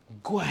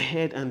 Go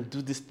ahead and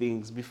do these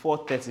things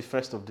before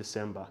 31st of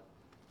December.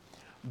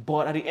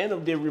 But at the end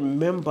of the day,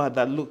 remember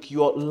that, look,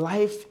 your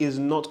life is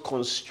not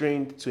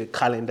constrained to a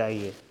calendar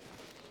year.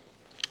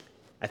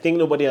 I think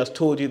nobody has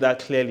told you that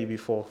clearly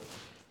before.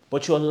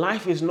 But your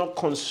life is not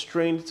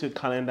constrained to a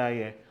calendar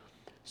year.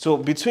 So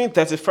between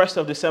 31st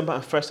of December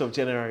and 1st of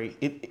January,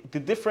 the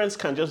difference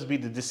can just be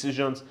the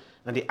decisions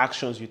and the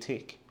actions you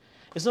take.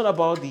 It's not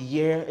about the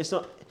year. It's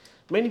not.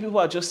 Many people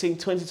are just saying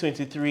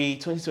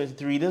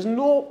 2023. There's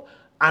no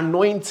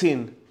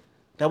anointing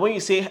that when you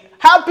say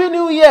Happy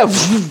New Year,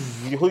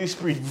 the Holy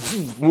Spirit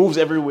moves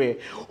everywhere.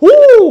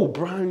 Woo!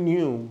 Brand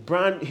new,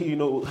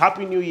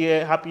 Happy New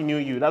Year, Happy New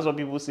You. That's what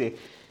people say.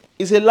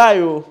 It's a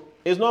lie.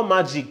 It's not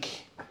magic.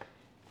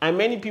 And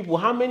many people,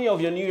 how many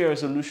of your New Year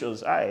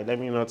resolutions? Let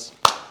me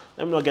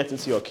not get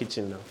into your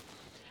kitchen now.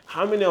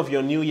 How many of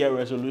your New Year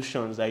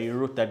resolutions that you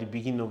wrote at the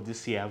beginning of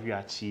this year have you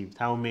achieved?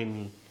 How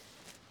many?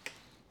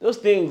 Those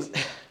things,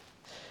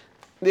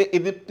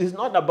 it's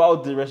not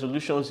about the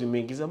resolutions you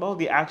make. It's about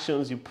the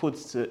actions you put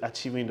to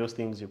achieving those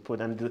things you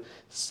put and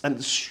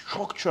the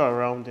structure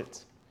around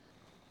it.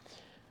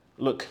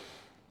 Look,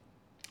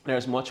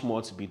 there's much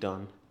more to be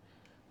done,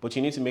 but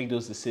you need to make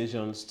those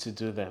decisions to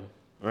do them.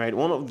 Right?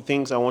 One of the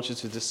things I want you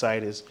to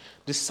decide is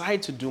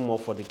decide to do more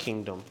for the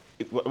kingdom.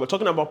 We're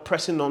talking about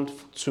pressing on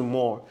to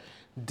more.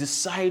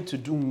 Decide to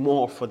do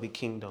more for the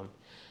kingdom.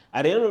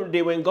 At the end of the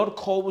day, when God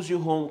calls you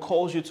home,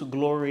 calls you to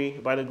glory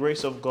by the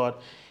grace of God,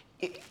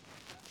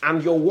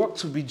 and your work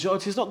to be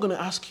judged, He's not going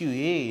to ask you,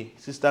 hey,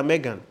 Sister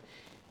Megan,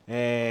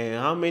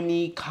 how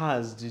many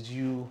cars did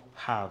you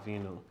have,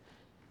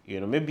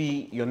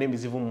 Maybe your name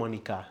is even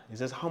Monica. It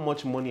says how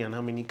much money and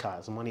how many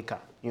cars? Monica.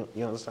 You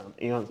understand?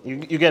 You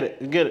get it.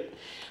 You get it.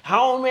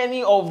 How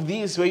many of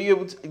these were you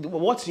able to,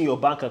 what's in your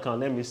bank account?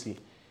 Let me see.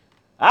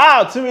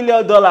 $2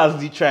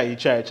 million. You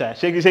try.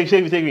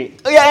 Shake me.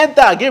 Oh yeah,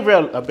 enter.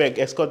 Gabriel, I beg,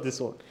 escort this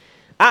one.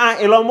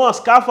 Elon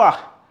Musk, Alpha.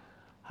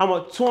 How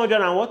much?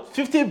 200 and what?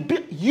 50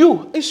 billion.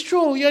 You. It's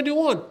true. You're the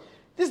one.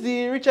 This is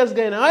the richest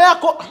guy now.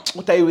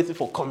 What are you waiting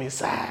for? Come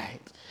inside.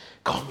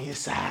 Come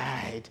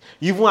inside.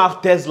 You even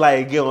have Tesla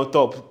again on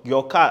top.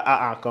 Your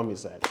car, come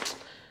inside.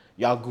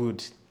 You're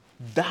good.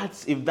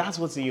 If that's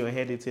what's in your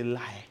head, it's a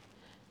lie.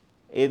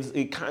 It's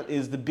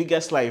the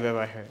biggest lie you've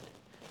ever heard.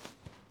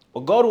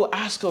 What God will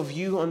ask of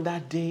you on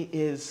that day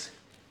is,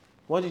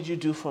 what did you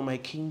do for my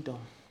kingdom?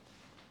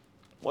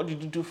 What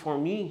did you do for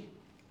me?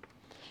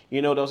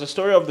 There was a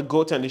story of the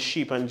goat and the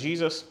sheep, and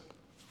Jesus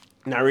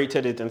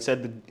narrated it and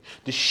said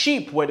the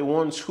sheep were the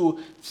ones who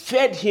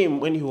fed him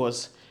when he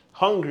was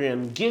hungry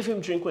and gave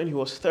him drink when he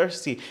was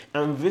thirsty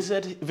and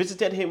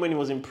visited him when he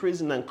was in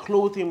prison and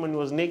clothed him when he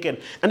was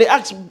naked. And they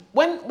asked,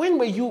 when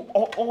were you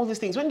all these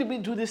things? When did we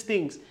do these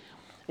things?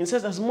 It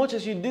says, as much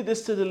as you did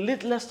this to the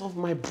littlest of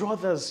my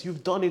brothers,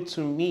 you've done it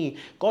to me.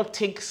 God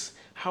takes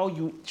how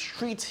you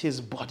treat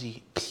his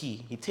body,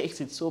 He takes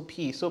it so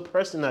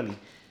personally.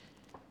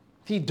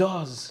 He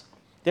does.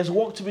 There's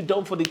work to be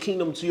done for the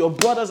kingdom, to your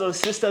brothers and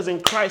sisters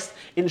in Christ,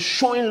 in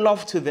showing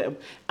love to them,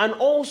 and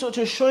also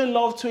to showing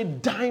love to a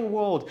dying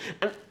world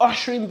and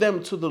ushering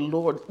them to the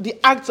Lord. The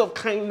acts of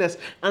kindness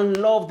and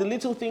love, the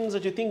little things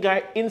that you think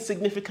are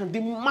insignificant, they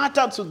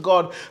matter to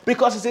God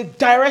because it's a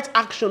direct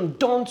action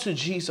done to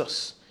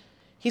Jesus.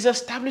 He's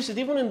established it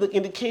even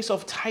in the case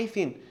of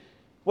tithing,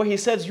 where he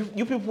says,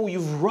 you people,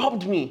 you've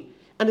robbed me.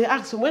 And they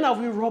asked him, when have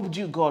we robbed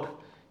you, God?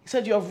 He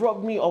said, you have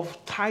robbed me of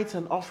tithes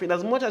and offering.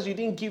 As much as you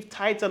didn't give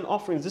tithes and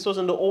offerings, this was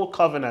in the old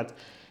covenant.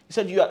 He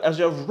said, as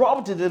you have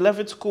robbed the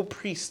Levitical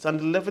priest and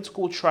the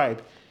Levitical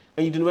tribe,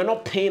 and you were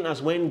not paying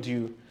as when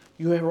due,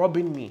 you were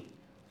robbing me.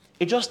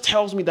 It just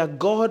tells me that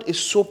God is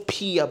so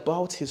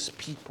about his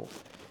people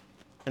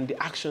and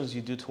the actions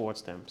you do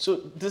towards them. So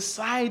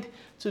decide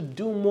to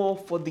do more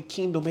for the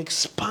kingdom,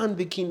 expand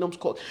the kingdom's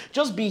cause.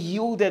 Just be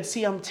yielded.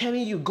 See, I'm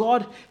telling you,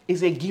 God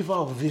is a giver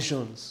of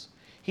visions.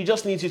 He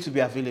just needs you to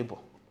be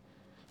available.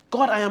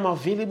 God, I am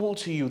available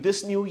to you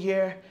this new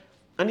year,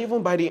 and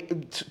even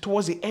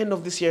towards the end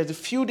of this year, the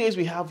few days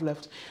we have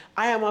left,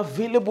 I am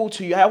available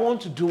to you. I want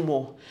to do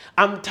more.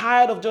 I'm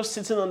tired of just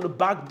sitting on the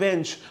back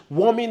bench,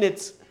 warming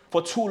it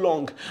for too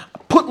long.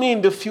 Put me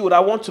in the field. I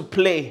want to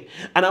play,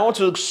 and I want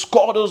to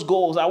score those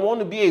goals. I want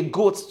to be a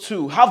goat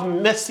too. Have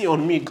mercy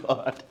on me,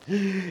 God.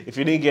 If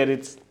you didn't get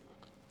it,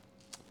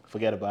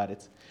 forget about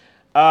it.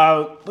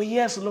 But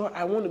yes, Lord,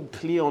 I want to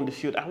play on the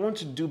field. I want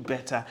to do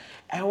better.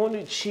 I want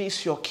to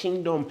chase your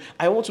kingdom.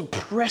 I want to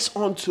press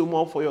on to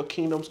more for your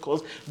kingdom's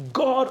cause.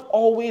 God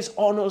always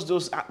honors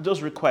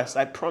those requests.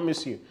 I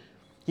promise you.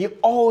 He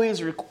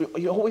always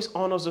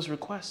honors those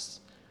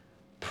requests.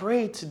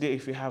 Pray it today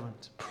if you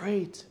haven't.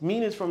 Pray it.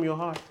 Mean it from your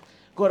heart.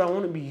 God, I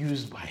want to be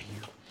used by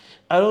you.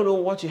 I don't know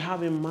what you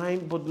have in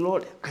mind, but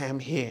Lord, I am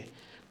here.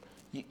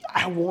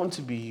 I want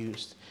to be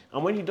used.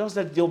 And when he does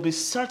that, there'll be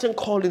certain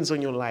callings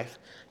on your life.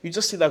 You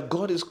just see that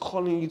God is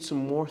calling you to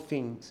more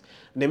things.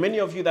 And there are many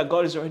of you that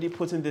God is already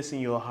putting this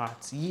in your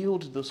hearts.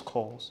 Yield those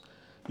calls.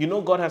 You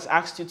know God has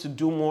asked you to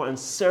do more and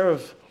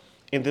serve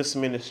in this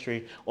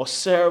ministry or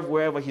serve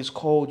wherever he's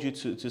called you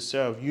to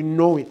serve. You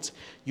know it.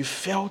 You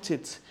felt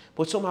it.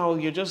 But somehow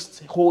you're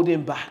just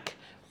holding back.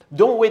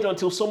 Don't wait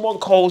until someone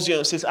calls you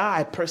and says,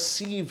 I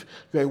perceive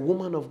you're a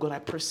woman of God. I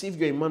perceive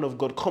you're a man of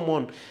God. Come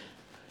on.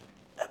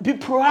 Be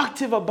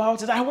proactive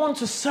about it. I want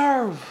to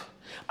serve.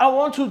 I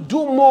want to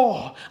do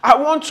more. I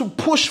want to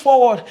push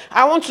forward.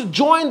 I want to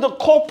join the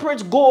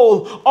corporate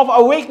goal of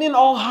awakening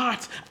all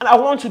hearts. And I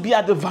want to be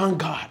at the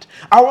vanguard.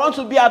 I want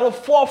to be at the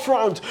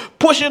forefront,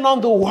 pushing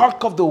on the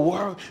work of the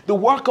work, the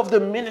work of the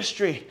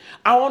ministry.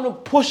 I want to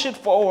push it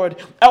forward.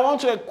 I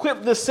want to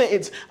equip the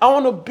saints. I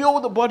want to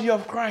build the body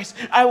of Christ.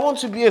 I want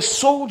to be a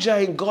soldier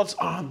in God's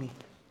army.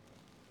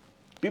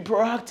 Be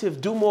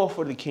proactive. Do more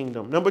for the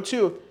kingdom. Number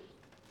 2,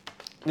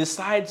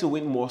 decide to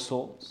win more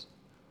souls.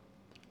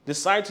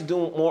 Decide to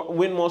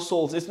win more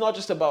souls. It's not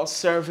just about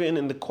serving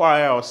in the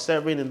choir or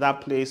serving in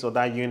that place or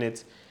that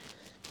unit.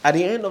 At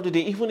the end of the day,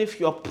 even if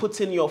you're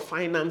putting your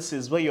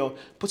finances, where you're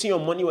putting your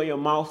money where your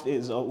mouth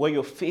is or where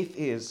your faith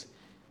is,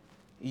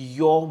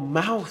 your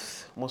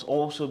mouth must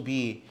also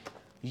be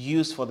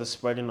used for the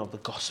spreading of the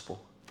gospel.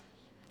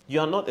 You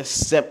are not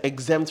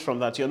exempt from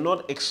that. You're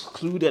not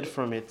excluded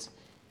from it.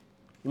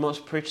 You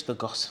must preach the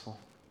gospel.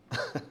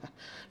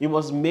 You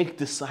must make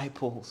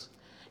disciples.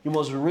 You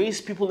must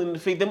raise people in the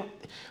faith.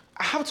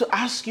 I have to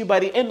ask you, by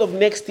the end of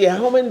next year,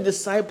 how many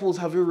disciples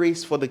have you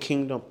raised for the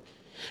kingdom?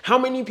 How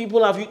many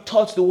people have you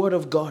taught the word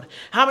of God?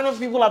 How many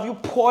people have you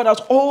poured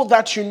out all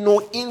that you know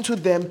into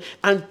them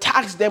and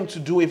tasked them to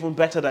do even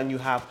better than you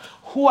have?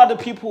 Who are the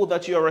people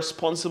that you are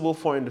responsible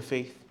for in the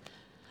faith?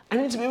 I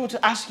need to be able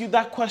to ask you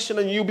that question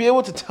and you'll be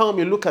able to tell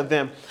me, look at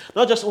them.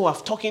 Not just, oh,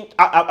 I've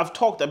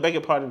talked, I beg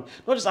your pardon.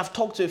 Not just I've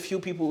talked to a few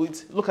people,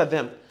 look at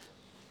them.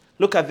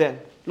 Look at them.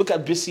 Look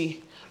at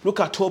Bisi. Look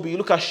at Toby.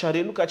 Look at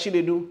Shade. Look at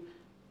Chinedu.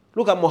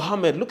 Look at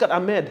Mohammed. Look at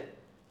Ahmed.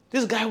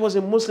 This guy was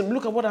a Muslim.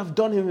 Look at what I've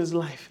done in his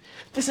life.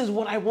 This is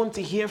what I want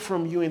to hear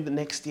from you in the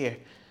next year.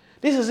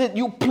 This is it.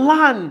 You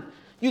plan.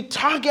 You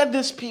target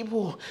these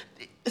people.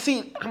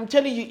 See, I'm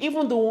telling you,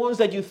 even the ones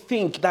that you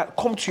think that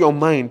come to your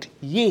mind,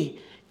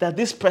 that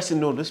this person,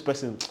 no, this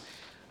person,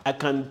 I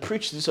can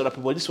preach this other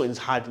people. This one is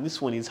hard.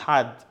 This one is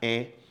hard.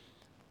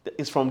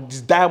 It's from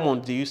this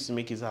diamond they used to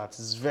make his heart.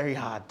 It's very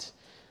hard.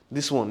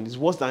 This one is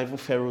worse than even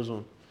Pharaoh's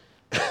own.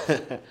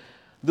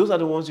 Those are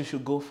the ones you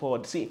should go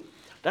forward. See,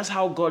 that's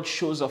how God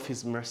shows off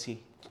his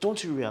mercy.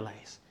 Don't you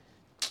realize?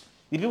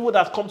 The people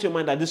that have come to your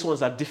mind that these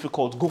ones are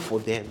difficult, go for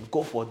them.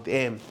 Go for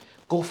them.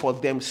 Go for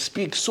them.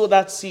 Speak. Sow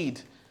that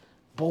seed.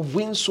 But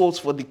win souls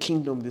for the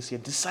kingdom this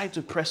year. Decide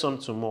to press on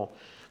to more.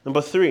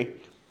 Number 3,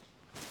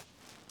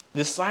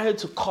 decide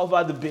to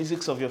cover the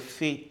basics of your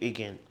faith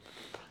again.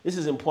 This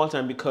is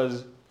important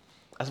because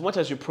as much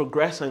as you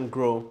progress and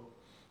grow,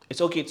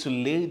 it's okay to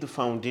lay the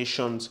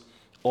foundations,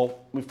 or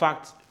in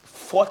fact,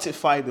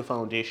 fortify the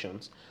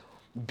foundations.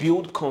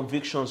 Build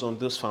convictions on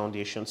those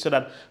foundations so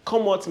that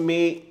come what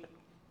may,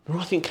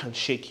 nothing can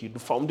shake you. The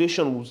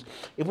foundation was,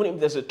 even if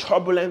there's a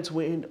turbulent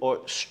wind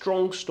or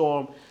strong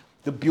storm,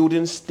 the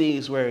building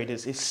stays where it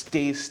is. It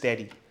stays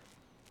steady.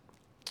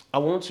 I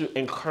want to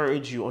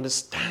encourage you,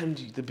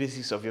 understand the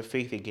basics of your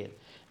faith again.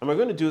 And we're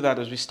going to do that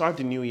as we start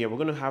the new year. We're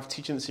going to have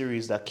teaching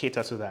series that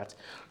cater to that.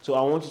 So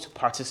I want you to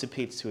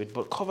participate to it,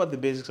 but cover the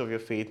basics of your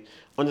faith.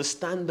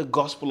 Understand the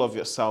gospel of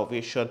your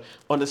salvation.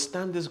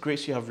 Understand this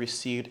grace you have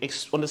received.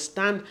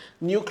 Understand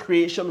new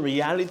creation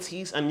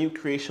realities and new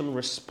creation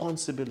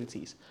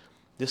responsibilities.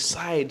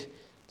 Decide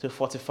to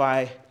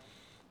fortify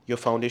your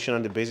foundation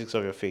and the basics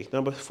of your faith.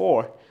 Number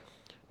 4,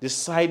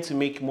 decide to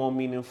make more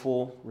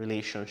meaningful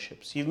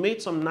relationships. You've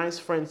made some nice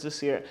friends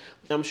this year.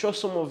 I'm sure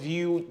some of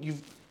you,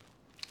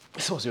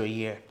 this was your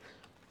year.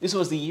 This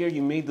was the year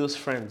you made those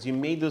friends. You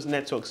made those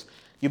networks.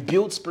 You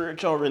built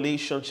spiritual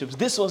relationships.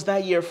 This was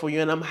that year for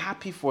you, and I'm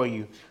happy for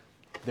you.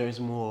 There's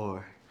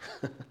more.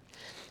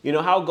 You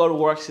know how God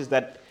works is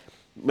that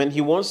when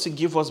he wants to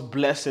give us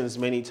blessings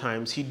many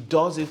times, he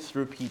does it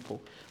through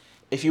people.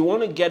 If you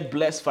want to get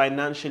blessed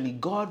financially,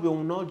 God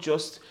will not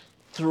just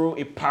throw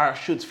a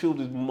parachute filled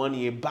with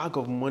money, a bag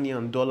of money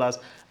and dollars,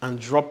 and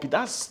drop it.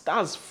 That's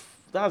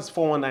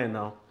 419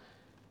 now.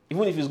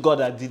 Even if it's God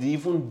that did it,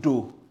 even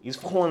though it's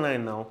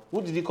 419 now.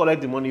 Who did he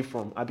collect the money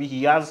from? Abi,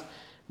 he has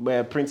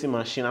a printing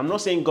machine. I'm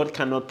not saying God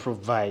cannot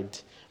provide,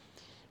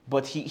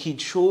 but he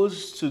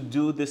chose to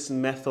do this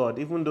method,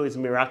 even though it's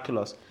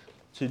miraculous,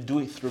 to do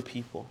it through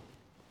people.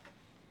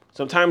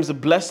 Sometimes the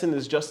blessing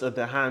is just at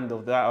the hand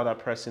of that other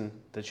person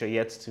that you're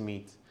yet to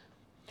meet.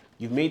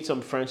 You've made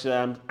some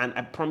friendships, and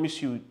I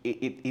promise you,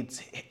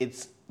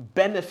 it's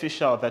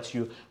beneficial that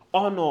you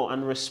honor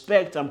and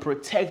respect and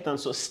protect and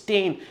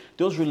sustain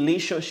those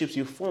relationships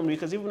you form,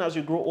 because even as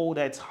you grow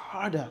older, it's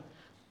harder.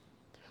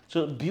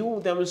 So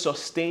build them and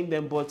sustain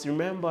them, but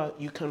remember,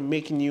 you can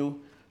make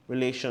new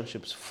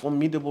relationships,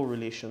 formidable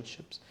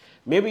relationships.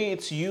 Maybe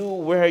it's you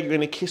where you're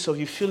in a case of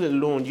you feel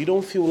alone. You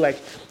don't feel like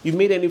you've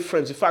made any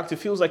friends. In fact, it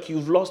feels like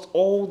you've lost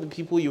all the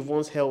people you've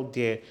once held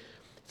dear.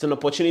 It's an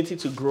opportunity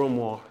to grow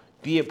more.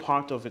 Be a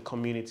part of a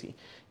community.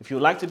 If you'd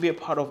like to be a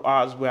part of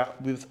ours, we're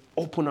with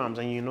open arms,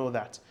 and you know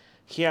that.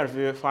 Here at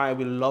Verify,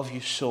 we love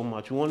you so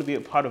much. We want to be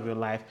a part of your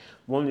life.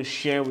 We want to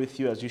share with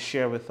you as you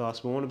share with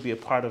us. We want to be a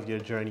part of your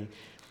journey.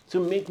 To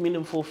make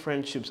meaningful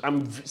friendships.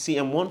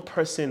 I'm one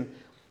person,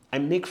 I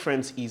make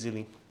friends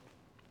easily.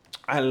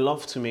 I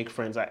love to make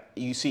friends. The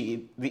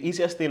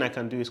easiest thing I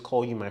can do is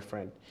call you my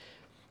friend.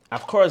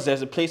 Of course,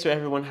 there's a place where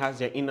everyone has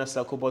their inner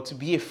circle, but to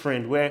be a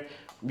friend where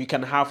we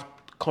can have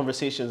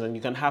conversations and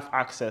you can have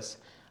access,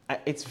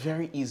 it's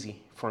very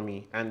easy for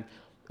me, and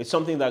it's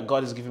something that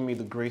God has given me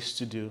the grace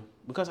to do,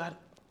 because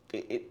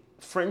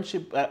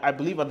friendship, I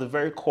believe at the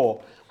very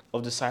core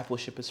of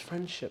discipleship is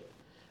friendship.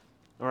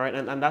 All right,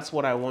 and that's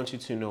what I want you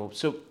to know.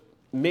 So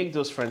make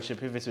those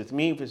friendships. If it's with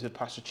me, if it's with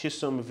Pastor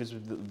Chisom, if it's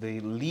with the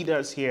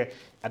leaders here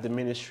at the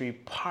ministry,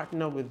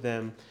 partner with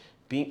them,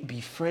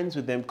 be friends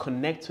with them,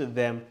 connect with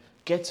them,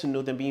 get to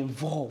know them, be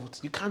involved.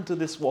 You can't do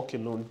this work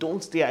alone.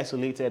 Don't stay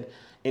isolated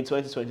in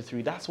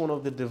 2023. That's one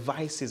of the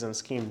devices and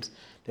schemes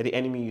that the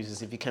enemy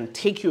uses. If he can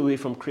take you away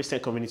from Christian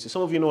community,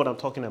 some of you know what I'm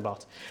talking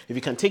about. If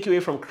he can take you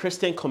away from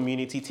Christian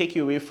community, take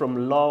you away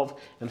from love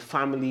and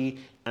family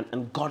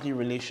and godly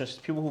relationships,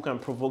 people who can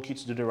provoke you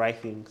to do the right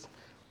things,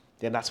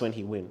 then that's when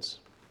he wins.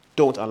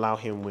 Don't allow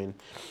him win.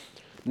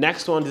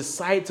 Next one,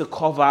 decide to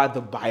cover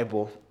the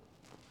Bible.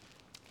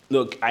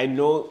 Look, I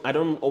know I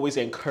don't always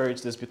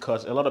encourage this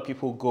because a lot of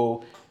people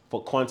go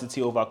for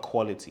quantity over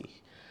quality.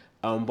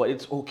 But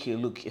it's okay.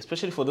 Look,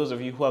 especially for those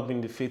of you who have been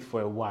in the faith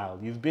for a while.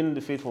 You've been in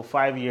the faith for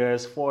 5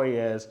 years, 4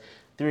 years,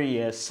 3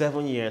 years,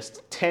 7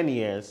 years, 10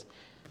 years.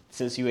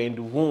 Since you were in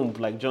the womb,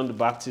 like John the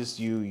Baptist,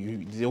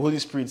 the Holy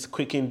Spirit's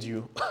quickened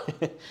you.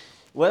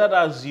 Whether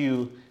that's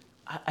you,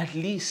 at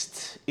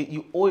least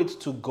you owe it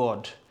to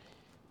God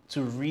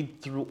to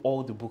read through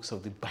all the books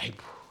of the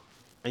Bible.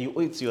 And you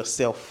owe it to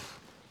yourself.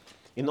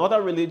 In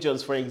other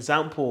religions, for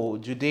example,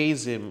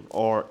 Judaism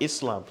or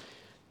Islam,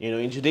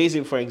 in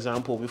Judaism, for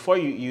example, before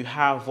you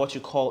have what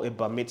you call a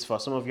bar mitzvah.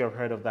 Some of you have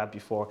heard of that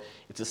before.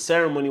 It's a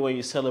ceremony where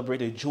you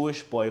celebrate a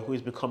Jewish boy who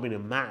is becoming a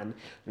man,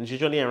 and it's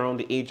usually around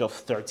the age of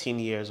 13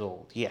 years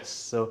old. Yes,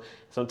 so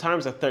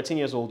sometimes at 13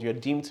 years old, you're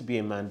deemed to be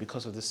a man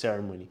because of the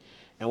ceremony.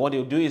 And what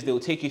they'll do is they'll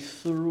take you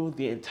through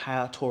the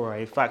entire Torah.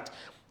 In fact,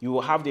 you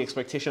will have the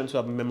expectation to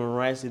have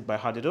memorized it by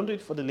heart. They don't do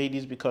it for the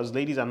ladies because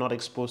ladies are not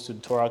exposed to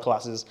Torah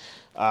classes,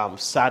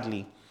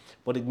 sadly.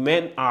 But the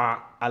men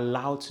are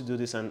allowed to do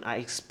this and are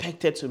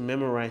expected to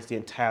memorize the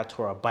entire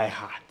Torah by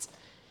heart.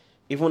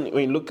 Even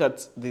when you look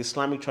at the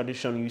Islamic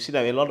tradition, you see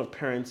that a lot of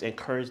parents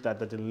encourage that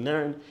they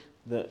learn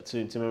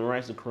to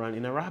memorize the Quran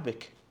in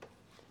Arabic.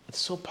 It's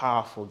so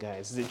powerful,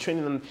 guys. The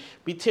training, and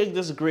we take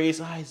this grace,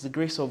 it's the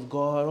grace of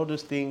God, all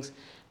those things.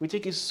 We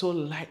take it so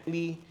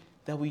lightly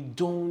that we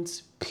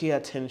don't pay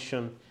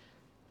attention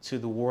to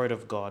the Word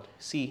of God.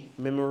 See,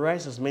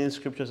 memorize as many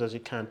scriptures as you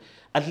can.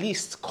 At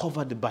least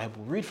cover the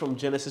Bible. Read from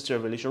Genesis to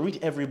Revelation. Read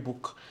every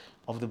book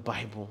of the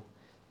Bible.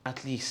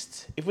 At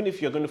least. Even if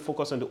you're going to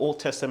focus on the Old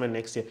Testament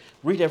next year,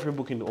 read every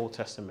book in the Old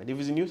Testament. If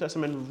it's the New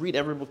Testament, read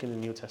every book in the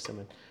New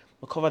Testament.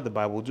 We'll cover the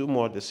Bible. We'll do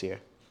more this year.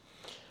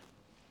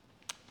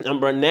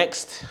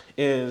 Next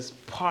is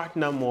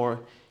partner more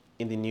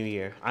in the new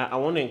year. I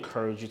want to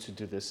encourage you to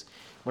do this.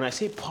 When I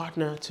say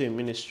partner to a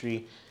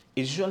ministry,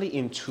 it's usually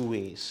in two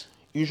ways.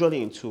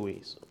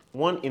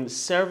 One, in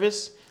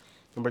service.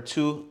 Number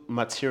two,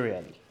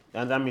 materially.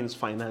 And that means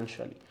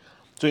financially.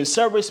 So in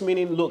service,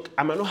 meaning, look,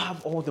 I might not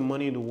have all the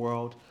money in the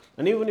world.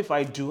 And even if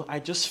I do, I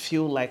just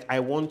feel like I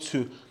want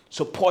to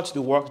support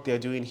the work they're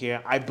doing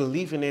here. I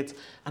believe in it,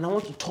 and I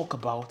want to talk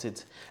about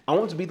it. I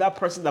want to be that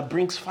person that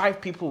brings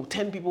 5 people,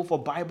 10 people for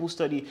Bible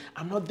study.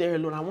 I'm not there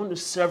alone. I want to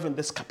serve in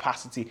this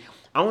capacity.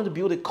 I want to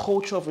build a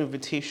culture of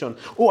invitation.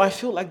 Oh, I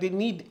feel like they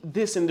need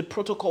this in the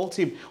protocol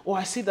team. Or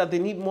I see that they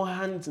need more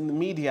hands in the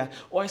media.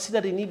 Or I see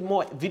that they need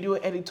more video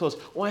editors.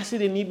 Or I see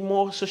they need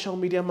more social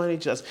media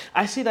managers.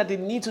 I see that they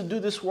need to do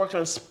this work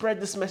and spread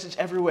this message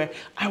everywhere.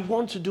 I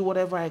want to do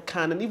whatever I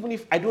can. And even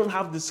if I don't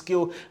have the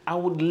skill, I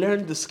would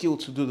learn the skill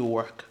to do the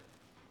work.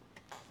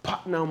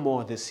 Partner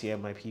more this year,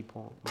 my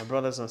people, my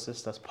brothers and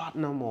sisters.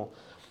 Partner more.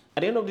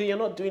 At the end of the day, you're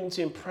not doing it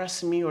to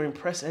impress me or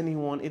impress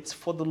anyone. It's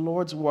for the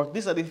Lord's work.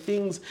 These are the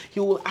things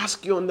He will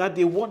ask you on that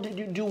day. What did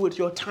you do with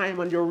your time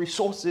and your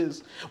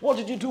resources? What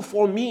did you do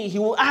for me? He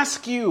will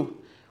ask you.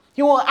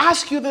 He will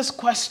ask you these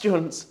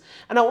questions.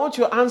 And I want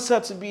your answer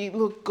to be,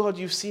 look, God,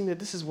 you've seen it.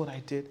 This is what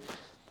I did.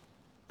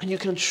 And you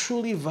can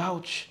truly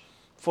vouch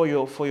for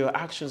your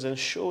actions and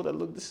show that,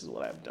 look, this is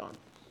what I've done.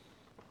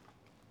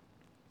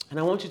 And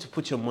I want you to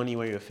put your money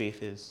where your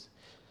faith is.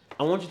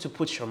 I want you to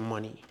put your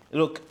money.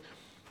 Look,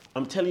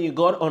 I'm telling you,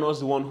 God honors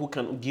the one who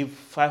can give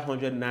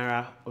 500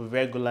 naira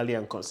regularly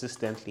and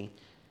consistently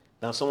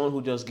than someone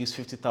who just gives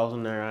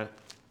 50,000 naira,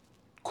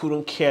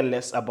 couldn't care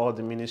less about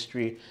the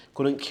ministry,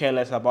 couldn't care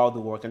less about the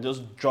work, and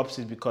just drops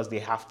it because they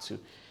have to.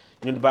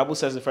 The Bible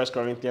says in 1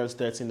 Corinthians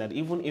 13 that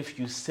even if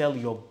you sell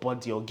your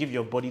body or give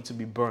your body to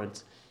be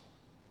burnt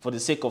for the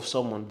sake of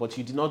someone, but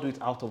you did not do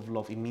it out of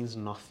love, it means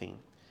nothing.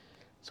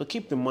 So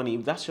keep the money.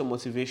 If that's your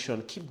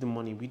motivation, keep the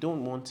money. We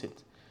don't want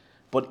it.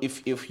 But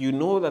if you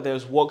know that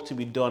there's work to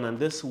be done and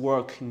this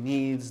work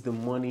needs the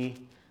money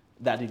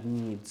that it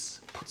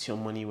needs, put your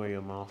money where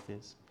your mouth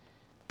is.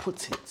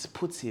 Put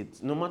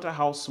it. No matter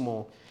how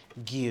small,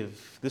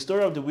 give. The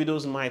story of the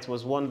widow's mite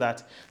was one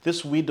that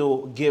this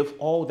widow gave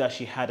all that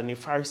she had, and a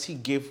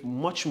Pharisee gave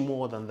much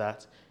more than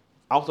that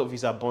out of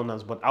his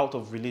abundance, but out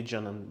of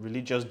religion and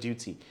religious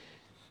duty.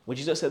 But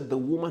Jesus said the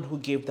woman who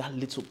gave that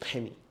little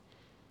penny,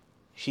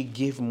 she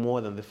gave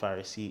more than the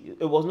Pharisee.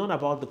 It was not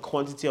about the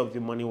quantity of the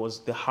money, it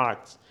was the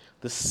heart,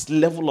 the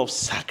level of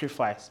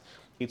sacrifice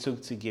it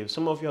took to give.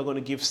 Some of you are going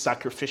to give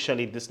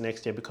sacrificially this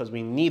next year because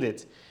we need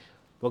it.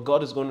 But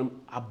God is going to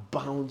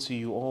abound to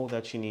you all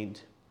that you need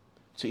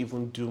to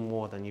even do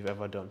more than you've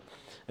ever done.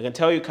 I can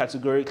tell you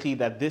categorically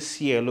that this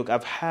year, look,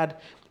 I've had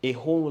a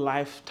whole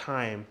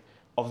lifetime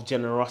of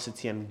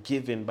generosity and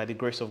giving by the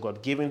grace of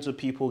God, giving to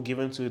people,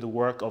 giving to the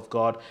work of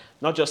God,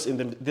 not just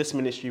in this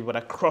ministry, but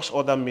across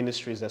other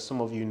ministries that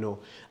some of you know.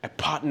 I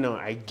partner,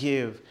 I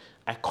give,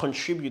 I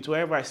contribute.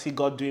 Wherever I see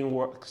God doing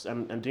works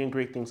and doing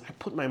great things, I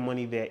put my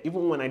money there,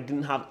 even when I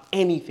didn't have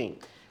anything.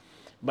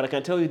 But I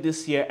can tell you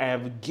this year, I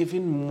have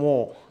given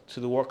more to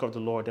the work of the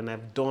Lord than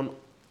I've done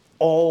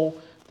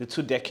all the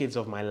 2 decades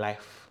of my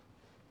life.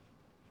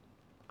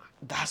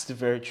 That's the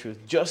very truth.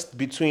 Just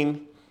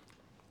between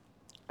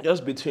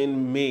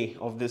May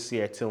of this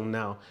year till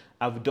now,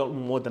 I've done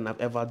more than I've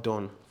ever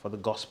done for the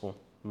gospel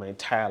in my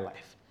entire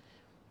life.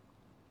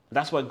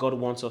 That's why God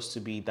wants us to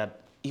be, that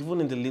even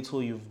in the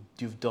little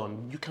you've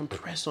done, you can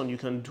press on, you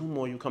can do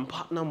more, you can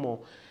partner more.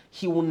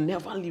 He will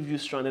never leave you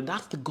stranded.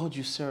 That's the God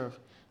you serve.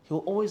 He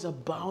will always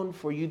abound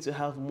for you to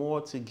have more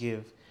to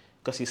give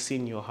because He's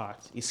seen your heart.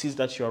 He sees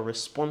that you are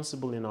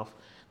responsible enough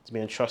to be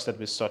entrusted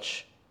with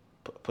such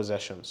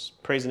possessions.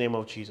 Praise the name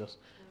of Jesus.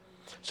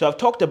 So I've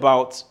talked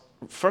about,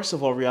 first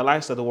of all,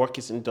 realize that the work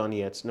isn't done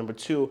yet. Number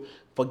two,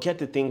 forget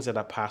the things that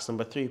are past.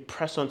 Number three,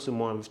 press on to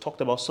more. And we've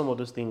talked about some of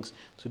those things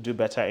to do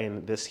better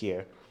in this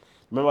year.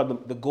 Remember,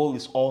 the goal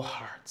is all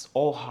hearts,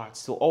 all hearts.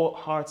 So all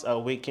hearts are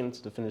awakened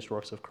to the finished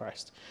works of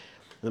Christ.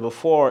 Number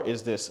four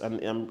is this,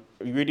 and I'm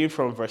reading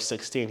from verse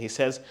 16. He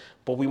says,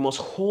 but we must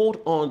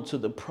hold on to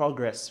the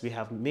progress we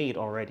have made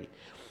already.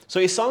 So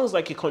it sounds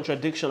like a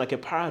contradiction, like a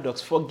paradox.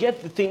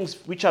 Forget the things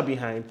which are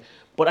behind,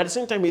 but at the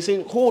same time, he's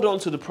saying, hold on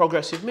to the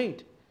progress you've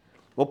made.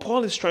 What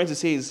Paul is trying to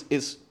say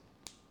is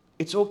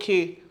it's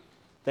okay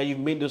that you've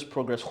made this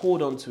progress.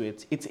 Hold on to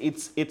it.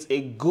 It's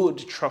a good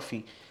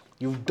trophy.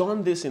 You've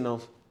done this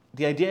enough.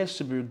 The idea is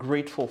to be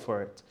grateful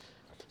for it.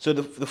 So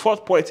the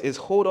fourth point is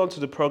hold on to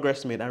the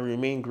progress made and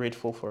remain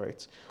grateful for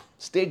it.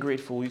 Stay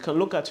grateful. You can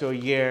look at your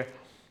year,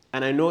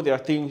 and I know there are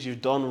things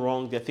you've done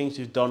wrong. There are things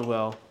you've done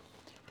well.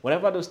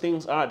 Whatever those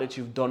things are that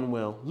you've done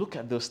well, look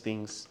at those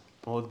things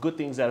or good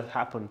things that have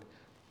happened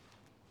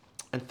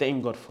and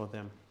thank God for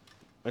them.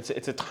 It's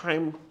a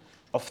time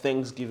of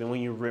thanksgiving when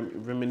you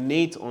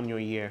ruminate on your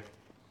year.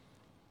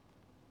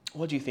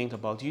 What do you think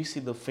about? Do you see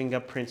the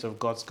fingerprints of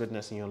God's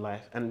goodness in your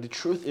life? And the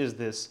truth is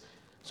this.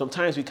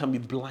 Sometimes we can be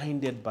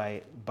blinded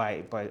by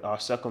our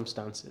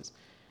circumstances.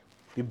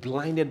 Be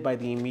blinded by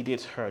the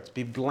immediate hurt.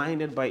 Be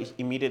blinded by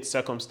immediate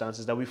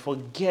circumstances that we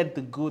forget the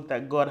good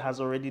that God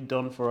has already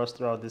done for us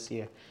throughout this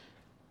year.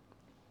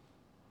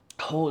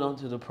 Hold on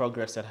to the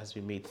progress that has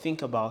been made.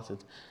 Think about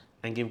it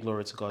and give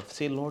glory to God.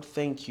 Say, Lord,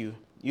 thank you.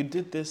 You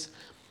did this.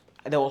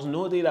 There was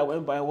no day that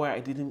went by where I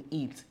didn't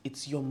eat.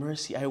 It's your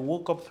mercy. I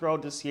woke up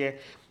throughout this year.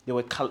 There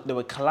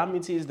were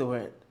calamities. There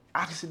were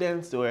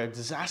accidents. There were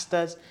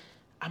disasters.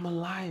 I'm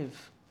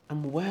alive.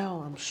 I'm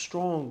well. I'm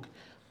strong.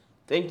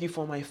 Thank you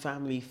for my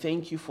family.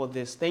 Thank you for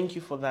this. Thank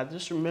you for that.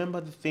 Just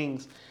remember the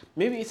things.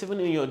 Maybe it's even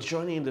in your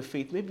journey in the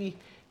faith. Maybe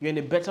you're in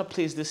a better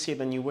place this year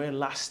than you were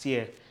last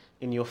year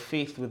in your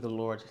faith with the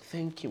Lord.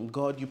 Thank Him.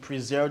 God, you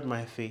preserved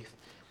my faith.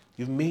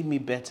 You've made me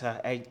better.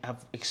 I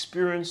have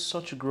experienced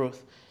such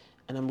growth,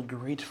 and I'm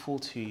grateful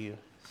to you.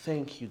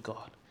 Thank you,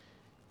 God.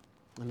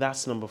 And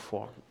that's number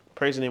 4.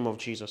 Praise the name of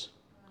Jesus.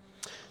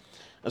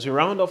 As we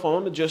round off, I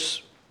want to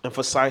just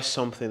emphasize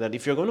something, that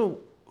if you're going to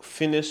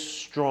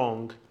finish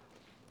strong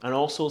and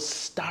also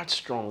start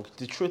strong,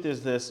 the truth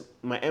is this,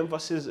 my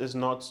emphasis is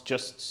not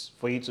just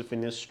for you to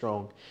finish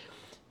strong.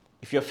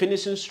 If you're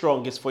finishing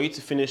strong, it's for you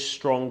to finish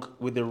strong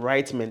with the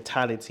right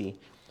mentality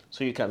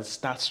so you can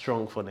start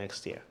strong for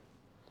next year.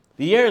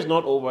 The year is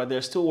not over.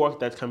 There's still work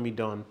that can be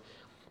done.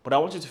 But I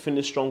want you to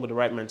finish strong with the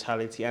right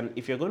mentality. And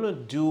if you're going to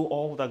do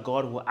all that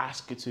God will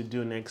ask you to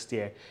do next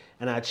year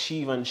and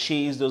achieve and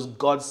chase those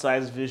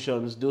God-sized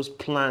visions, those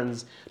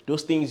plans,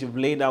 those things you've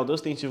laid out,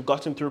 those things you've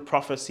gotten through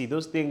prophecy,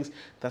 those things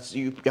that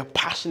you're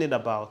passionate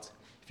about,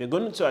 if you're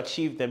going to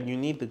achieve them, you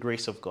need the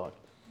grace of God.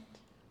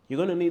 You're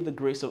going to need the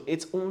grace of,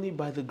 it's only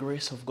by the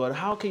grace of God.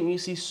 How can you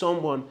see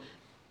someone,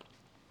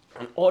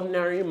 an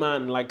ordinary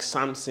man like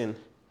Samson,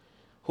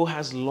 who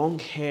has long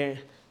hair,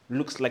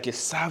 looks like a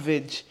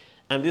savage,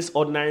 and this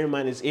ordinary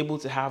man is able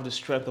to have the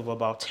strength of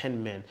about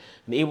 10 men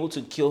and able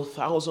to kill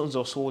thousands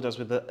of soldiers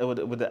with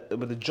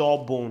the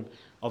jawbone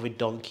of a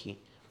donkey?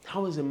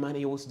 How is a man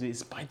able to do it?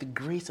 It's by the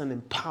grace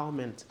and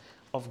empowerment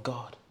of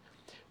God.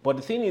 But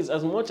the thing is,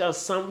 as much as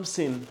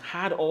Samson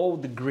had all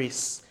the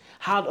grace,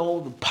 had all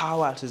the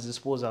power at his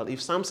disposal,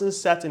 if Samson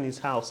sat in his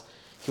house,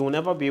 he will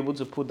never be able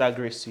to put that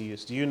grace to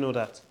use. Do you know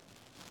that?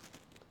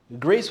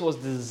 Grace was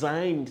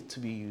designed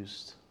to be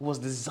used. It was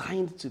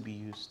designed to be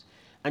used.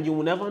 And you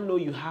will never know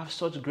you have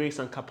such grace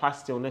and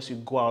capacity unless you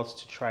go out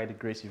to try the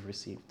grace you've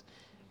received.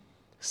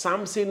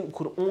 Samson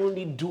could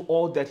only do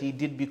all that he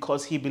did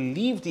because he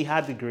believed he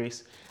had the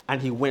grace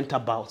and he went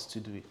about to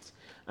do it.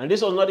 And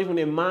this was not even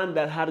a man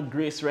that had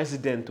grace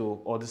resident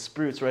or the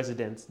Spirit's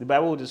resident. The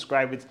Bible will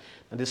describe it,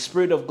 and the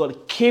Spirit of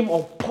God came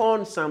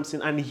upon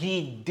Samson and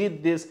he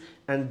did this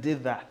and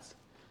did that.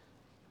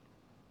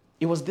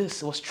 It was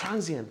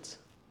transient.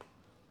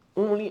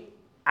 Only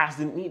as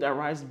the need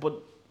arises, but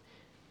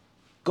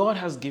God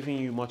has given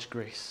you much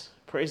grace.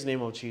 Praise the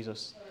name of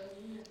Jesus.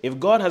 If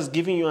God has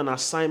given you an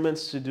assignment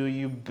to do,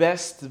 you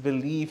best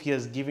believe He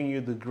has given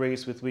you the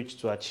grace with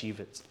which to achieve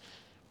it.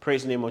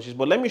 Praise the name of Jesus.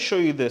 But let me show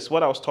you this,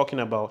 what I was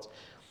talking about.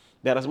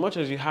 That as much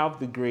as you have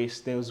the grace,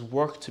 there's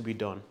work to be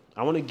done.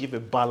 I want to give a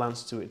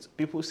balance to it.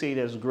 People say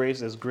there's grace,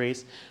 there's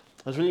grace.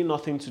 There's really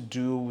nothing to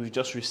do. We've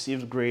just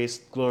received grace,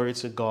 glory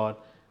to God.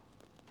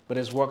 But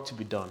there's work to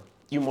be done.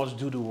 You must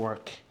do the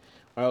work,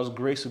 or else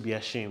grace will be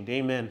ashamed.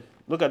 Amen.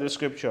 Look at this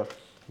scripture.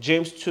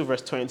 James 2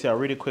 verse 20. I'll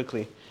read it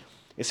quickly.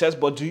 It says,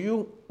 but do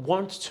you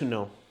want to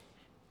know,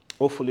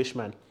 O foolish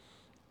man,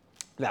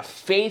 that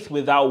faith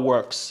without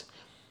works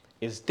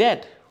is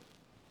dead?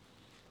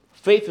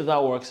 Faith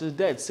without works is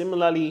dead.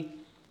 Similarly,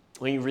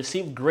 when you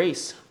receive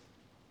grace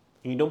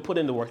and you don't put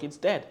in the work, it's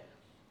dead.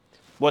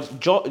 What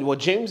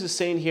James is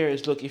saying here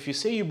is, look, if you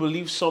say you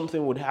believe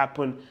something would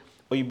happen,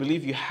 or you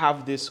believe you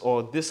have this,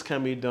 or this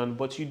can be done,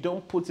 but you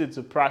don't put it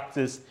to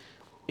practice,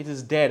 it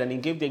is dead. And he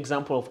gave the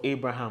example of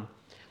Abraham.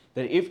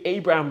 that if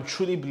Abraham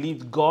truly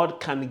believed God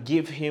can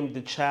give him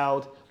the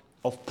child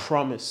of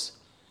promise,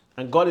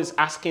 and God is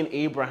asking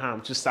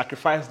Abraham to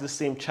sacrifice the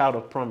same child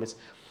of promise,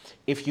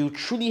 if you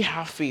truly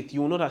have faith,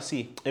 you will know that,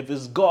 see, if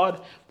it's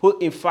God who,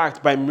 in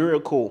fact, by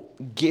miracle,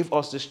 gave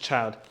us this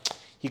child,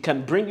 he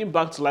can bring him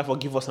back to life or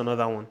give us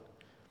another one.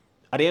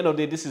 At the end of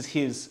the day, this is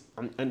his.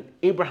 And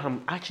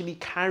Abraham actually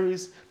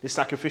carries the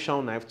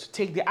sacrificial knife to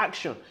take the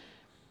action.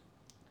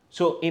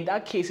 So in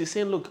that case, he's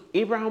saying, look,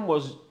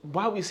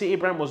 while we say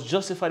Abraham was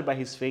justified by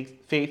his faith,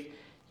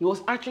 he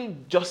was actually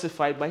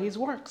justified by his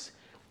works.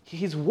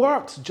 His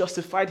works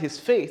justified his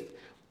faith,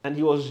 and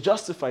he was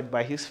justified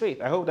by his faith.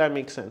 I hope that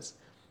makes sense.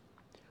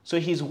 So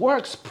his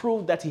works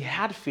proved that he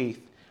had faith,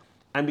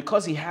 and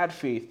because he had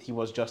faith, he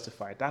was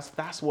justified.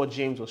 That's what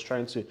James was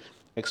trying to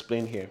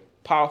explain here.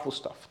 Powerful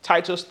stuff.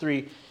 Titus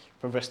 3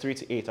 from verse 3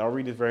 to 8. I'll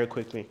read it very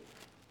quickly.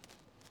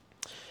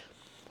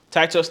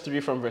 Titus 3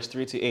 from verse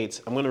 3 to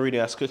 8. I'm going to read it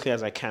as quickly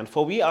as I can.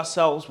 For we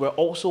ourselves were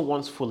also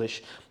once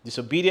foolish,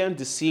 disobedient,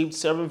 deceived,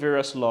 serving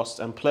various lusts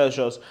and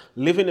pleasures,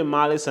 living in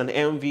malice and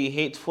envy,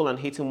 hateful and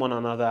hating one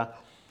another.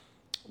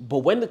 But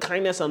when the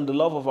kindness and the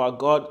love of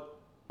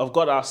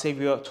God our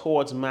Savior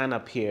towards man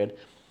appeared,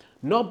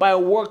 not by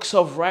works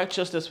of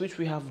righteousness which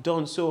we have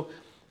done. So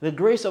the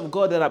grace of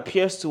God that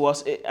appears to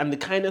us and the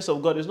kindness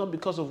of God is not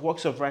because of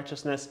works of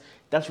righteousness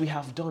that we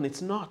have done.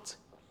 It's not.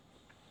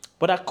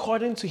 But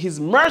according to his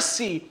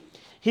mercy,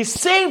 he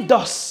saved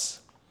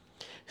us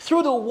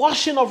through the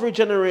washing of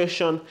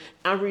regeneration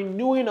and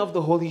renewing of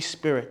the Holy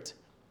Spirit.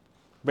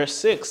 Verse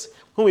 6,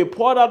 whom he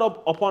poured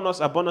out upon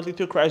us abundantly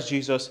through Christ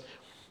Jesus,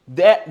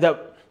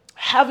 that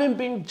having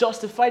been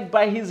justified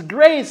by his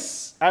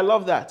grace, I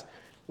love that,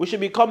 we should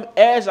become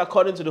heirs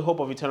according to the hope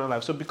of eternal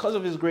life. So because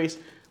of his grace,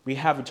 we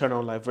have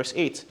eternal life. Verse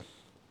 8,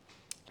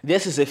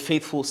 this is a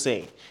faithful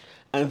saying,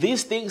 and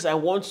these things I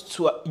want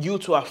you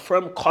to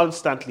affirm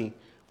constantly.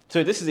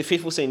 So this is a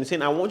faithful saying. He's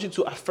saying, I want you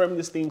to affirm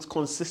these things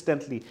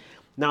consistently.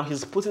 Now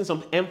he's putting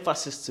some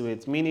emphasis to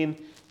it, meaning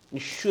you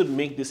should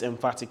make this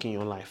emphatic in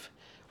your life.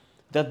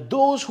 That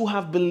those who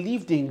have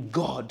believed in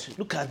God,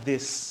 look at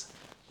this.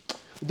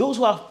 Those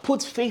who have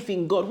put faith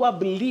in God, who have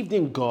believed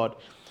in God,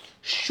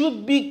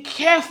 should be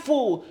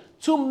careful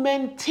to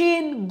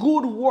maintain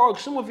good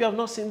works. Some of you have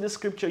not seen this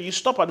scripture. You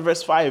stop at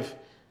verse 5.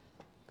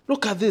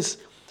 Look at this.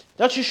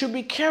 That you should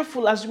be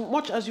careful, as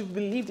much as you've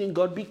believed in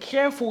God, be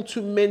careful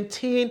to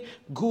maintain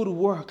good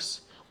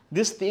works.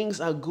 These things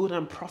are good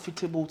and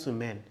profitable to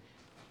men.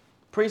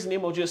 Praise the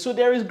name of Jesus. So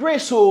there is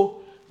grace,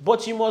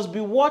 but you must be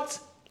what?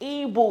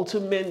 Able to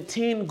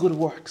maintain good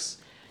works.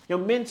 You're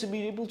meant to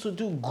be able to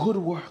do good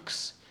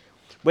works.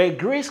 Where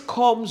grace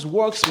comes,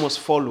 works must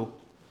follow.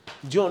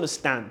 Do you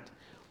understand?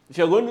 If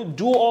you're going to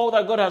do all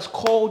that God has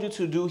called you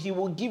to do, he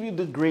will give you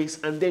the grace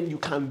and then you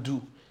can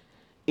do.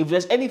 If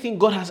there's anything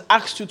God has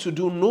asked you to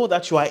do, know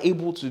that you are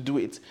able to do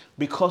it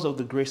because of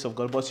the grace of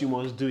God, but you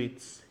must do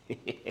it.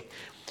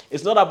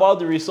 It's not about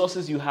the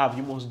resources you have,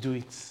 you must do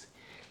it.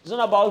 It's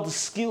not about the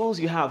skills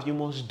you have, you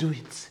must do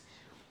it.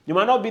 You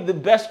might not be the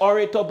best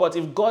orator, but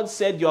if God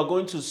said you are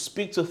going to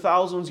speak to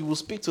thousands, you will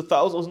speak to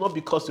thousands, not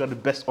because you are the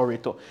best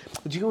orator.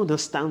 Do you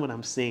understand what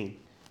I'm saying?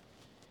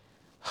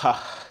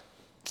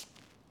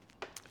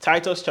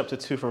 Titus chapter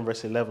 2 from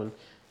verse 11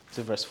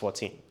 to verse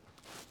 14.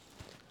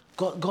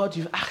 God,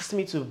 you've asked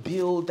me to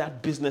build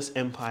that business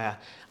empire.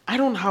 I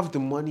don't have the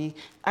money.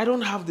 I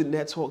don't have the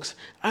networks.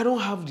 I don't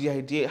have the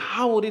idea.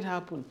 How would it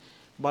happen?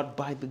 But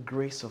by the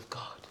grace of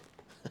God.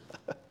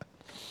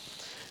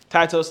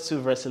 Titus 2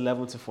 verse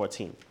 11 to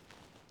 14.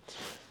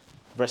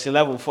 Verse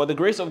 11, for the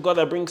grace of God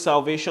that brings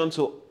salvation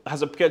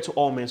has appeared to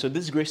all men. So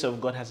this grace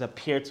of God has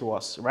appeared to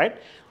us, right?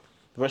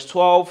 Verse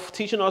 12,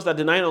 teaching us that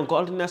denying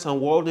ungodliness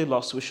and worldly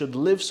lust, we should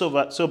live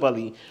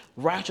soberly,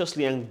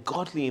 righteously, and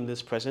godly in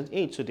this present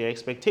age, to their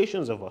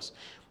expectations of us,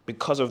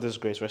 because of this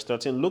grace. Verse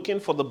 13, looking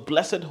for the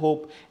blessed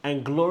hope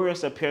and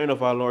glorious appearing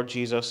of our Lord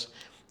Jesus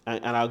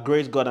and our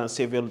great God and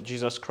Savior,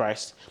 Jesus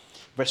Christ.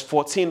 Verse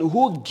 14,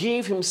 who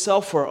gave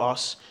himself for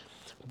us,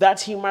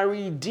 that he might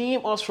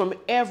redeem us from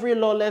every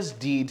lawless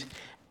deed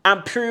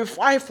and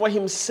purify for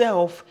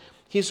himself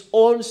his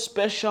own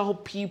special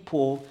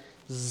people,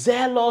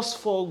 zealous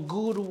for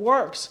good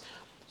works.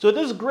 So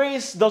this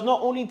grace does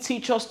not only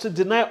teach us to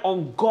deny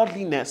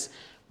ungodliness,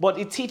 but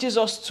it teaches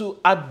us to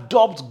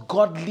adopt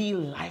godly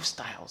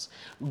lifestyles,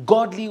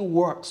 godly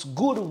works,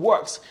 good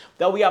works,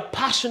 that we are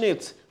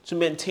passionate to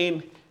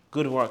maintain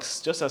good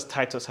works, just as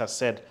Titus has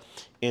said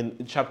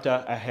in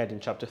chapter ahead, in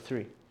chapter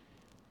 3.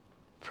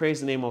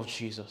 Praise the name of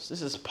Jesus.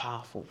 This is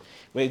powerful.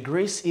 Where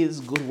grace is,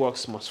 good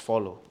works must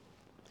follow.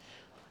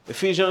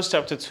 Ephesians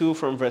chapter 2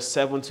 from verse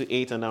 7 to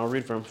 8, and I'll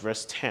read from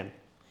verse 10.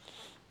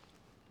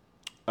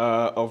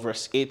 Or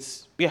verse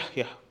 8.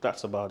 Yeah,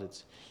 that's about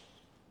it.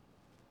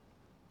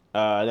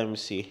 Let me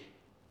see.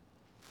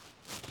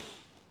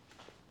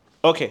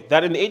 Okay,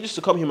 that in the ages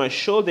to come he might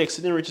show the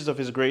exceeding riches of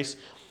his grace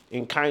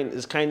in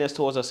his kindness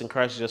towards us in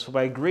Christ Jesus. For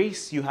by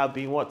grace you have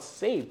been what?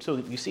 Saved. So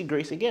you see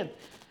grace again.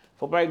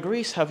 For by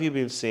grace have you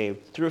been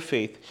saved through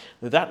faith,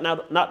 that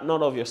not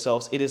of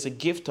yourselves, it is a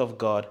gift of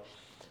God,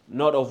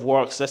 not of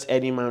works, lest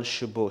any man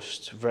should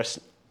boast. Verse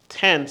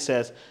 10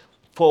 says,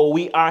 for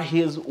we are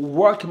his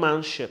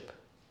workmanship.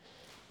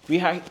 We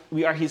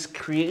are his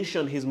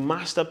creation, his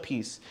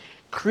masterpiece.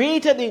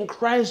 Created in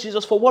Christ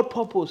Jesus for what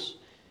purpose?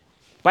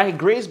 By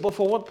grace, but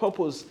for what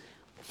purpose?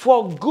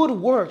 For good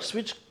works,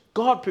 which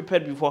God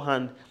prepared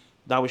beforehand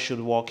that we should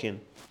walk in.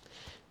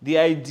 The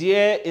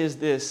idea is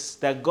this,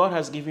 that God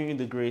has given you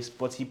the grace,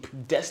 but he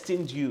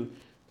predestined you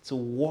to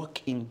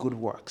walk in good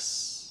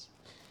works.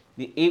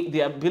 The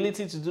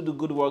ability to do the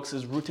good works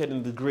is rooted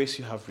in the grace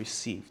you have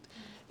received.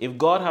 If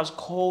God has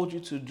called you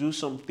to do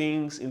some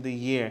things in the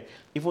year,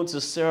 even to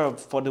serve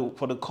for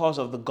the cause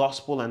of the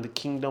gospel and the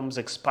kingdom's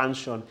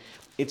expansion,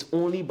 it's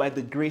only by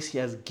the grace he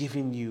has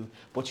given you.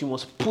 But you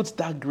must put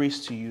that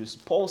grace to use.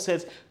 Paul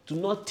says, do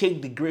not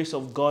take the grace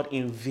of God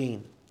in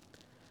vain.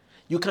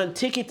 You can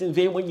take it in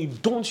vain when you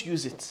don't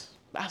use it.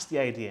 That's the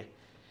idea.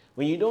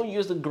 When you don't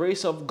use the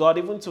grace of God,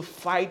 even to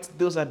fight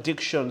those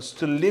addictions,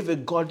 to live a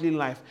godly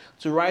life,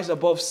 to rise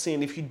above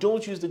sin, if you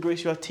don't use the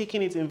grace, you are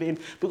taking it in vain.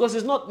 Because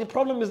the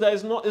problem is that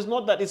it's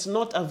not that it's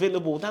not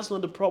available. That's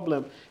not the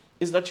problem.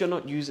 It's that you're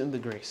not using the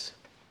grace.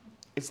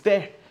 It's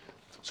there.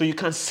 So you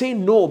can say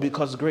no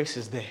because grace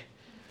is there.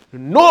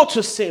 No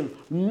to sin,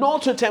 no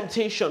to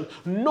temptation,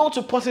 no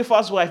to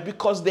Potiphar's wife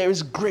because there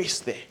is grace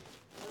there.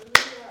 Hallelujah.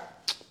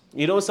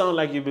 You don't sound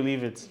like you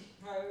believe it.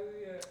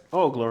 Hallelujah.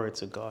 Oh, glory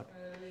to God.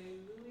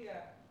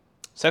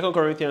 2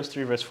 Corinthians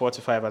 3 verse 4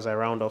 to 5 as I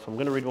round off. I'm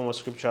going to read one more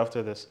scripture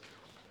after this.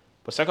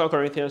 But 2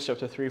 Corinthians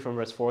chapter 3 from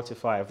verse 4 to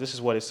 5, this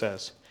is what it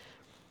says.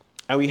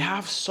 And we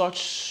have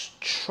such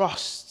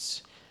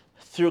trust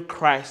through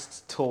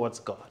Christ towards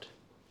God.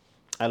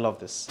 I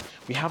love this.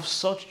 We have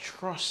such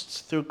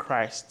trust through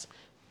Christ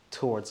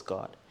towards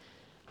God.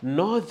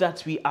 Not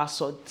that we are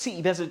so...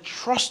 See, there's a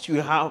trust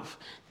you have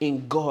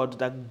in God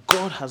that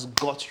God has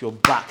got your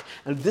back.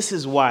 And this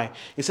is why.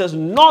 It says,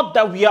 not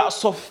that we are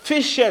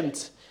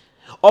sufficient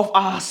of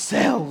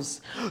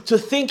ourselves to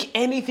think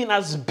anything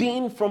has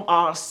been from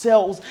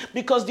ourselves,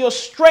 because your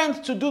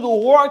strength to do the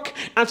work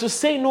and to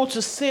say no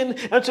to sin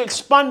and to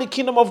expand the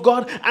kingdom of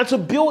God and to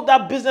build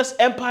that business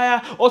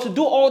empire or to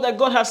do all that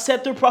God has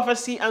said through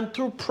prophecy and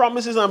through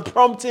promises and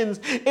promptings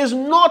is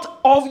not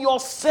of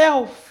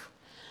yourself.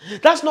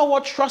 That's not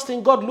what trust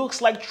in God looks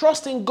like.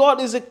 Trust in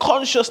God is a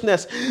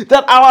consciousness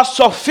that our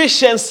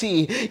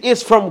sufficiency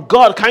is from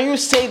God. Can you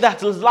say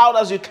that as loud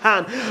as you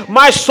can?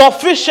 My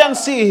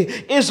sufficiency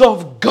is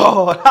of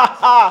God.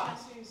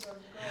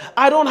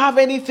 I don't have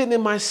anything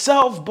in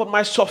myself, but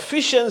my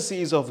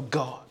sufficiency is of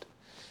God.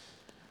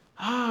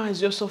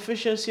 Is your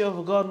sufficiency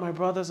of God, my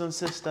brothers and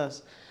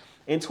sisters?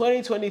 In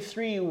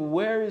 2023,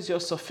 where is your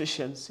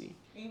sufficiency?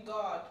 In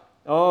God.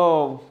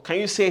 Oh, can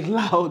you say it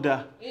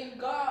louder? In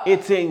God.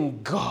 It's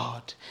in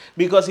God.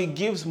 Because he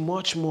gives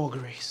much more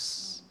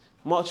grace.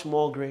 Much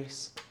more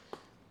grace.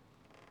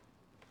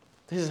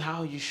 This is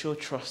how you show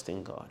trust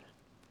in God.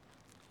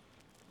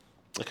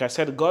 Like I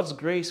said, God's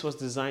grace was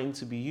designed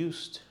to be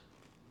used.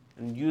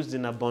 And used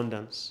in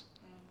abundance.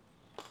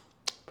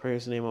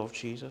 Praise the name of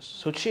Jesus.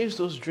 So chase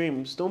those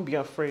dreams. Don't be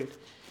afraid.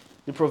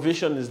 The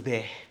provision is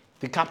there.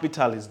 The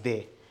capital is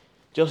there.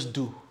 Just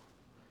do.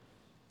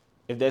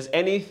 If there's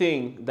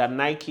anything that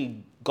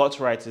Nike got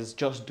right, is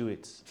just do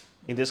it.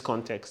 In this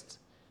context,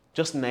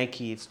 just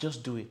Nike it.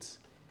 Just do it.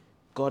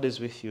 God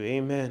is with you.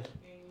 Amen.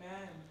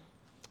 Amen.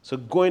 So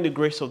go in the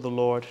grace of the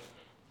Lord.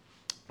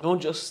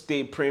 Don't just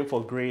stay praying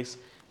for grace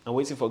and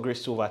waiting for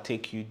grace to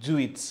overtake you. Do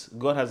it.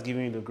 God has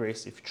given you the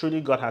grace. If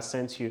truly God has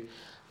sent you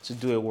to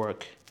do a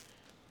work,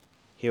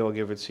 he will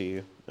give it to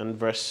you.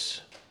 And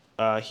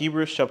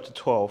Hebrews chapter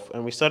 12.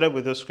 And we started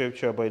with this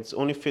scripture, but it's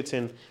only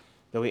fitting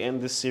that we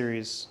end this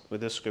series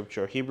with this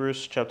scripture.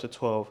 Hebrews chapter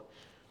 12.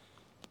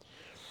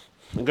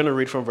 I'm going to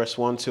read from verse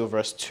 1 to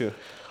verse 2.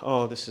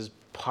 Oh, this is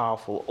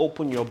powerful.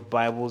 Open your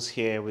Bibles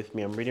here with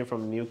me. I'm reading from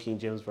the New King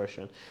James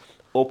Version.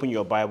 Open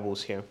your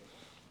Bibles here.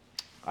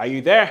 Are you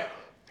there?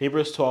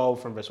 Hebrews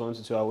 12 from verse 1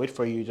 to 2. I'll wait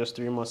for you. Just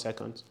 3 more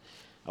seconds.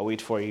 I'll wait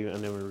for you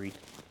and then we'll read.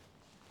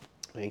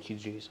 Thank you,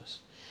 Jesus.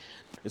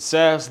 It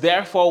says,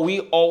 therefore we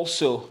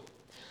also,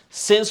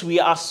 since we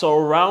are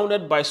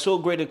surrounded by so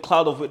great a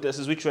cloud of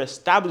witnesses, which were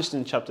established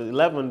in chapter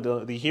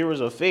 11, the heroes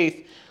of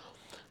faith,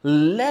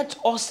 let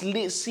us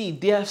see,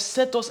 they have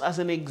set us as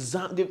an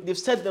example. They've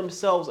set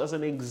themselves as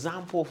an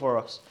example for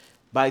us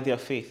by their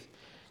faith.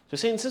 So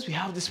saying, since we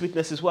have these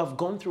witnesses who have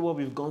gone through what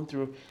we've gone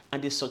through,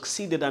 and they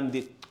succeeded and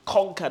they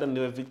conquered and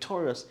they were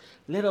victorious,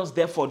 let us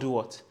therefore do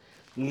what?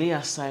 Lay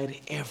aside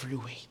every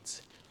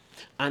weight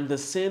and the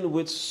sin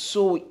which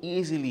so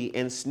easily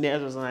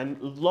ensnares us. And I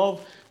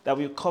love that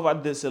we've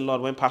covered this a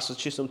lot when Pastor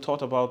Chisholm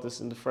taught about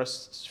this in the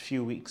first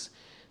few weeks.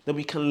 That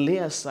we can lay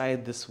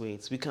aside these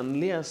weights. We can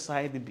lay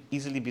aside the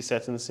easily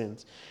besetting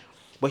sins.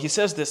 But he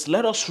says this,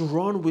 let us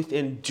run with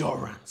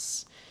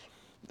endurance.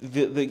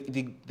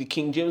 The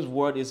King James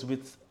word is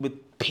with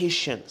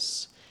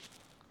patience.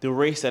 The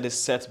race that is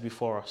set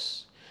before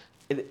us.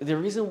 The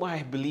reason why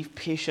I believe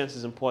patience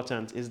is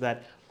important is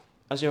that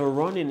as you're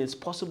running, it's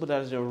possible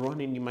that as you're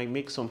running, you might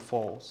make some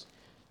falls.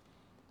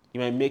 You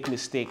might make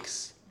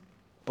mistakes.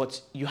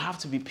 But you have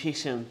to be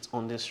patient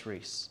on this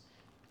race.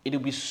 It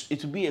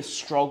will be a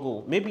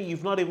struggle. Maybe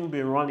you've not even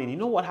been running. You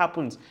know what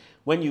happens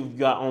when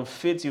you are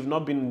unfit, you've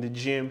not been in the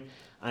gym,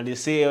 and they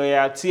say, oh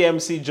yeah,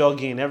 TMC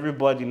jogging,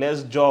 everybody,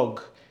 let's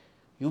jog.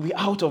 You'll be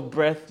out of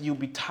breath, you'll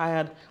be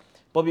tired,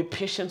 but be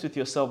patient with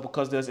yourself,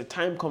 because there's a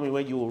time coming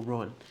when you will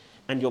run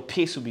and your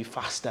pace will be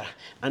faster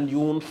and you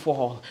won't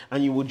fall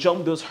and you will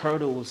jump those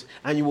hurdles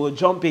and you will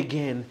jump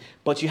again,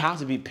 but you have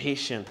to be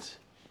patient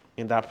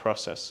in that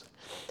process.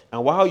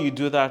 And while you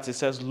do that, it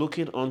says,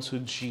 looking unto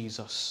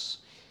Jesus,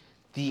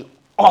 the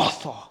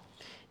author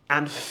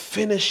and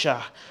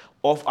finisher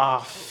of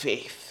our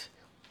faith,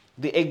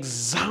 the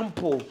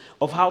example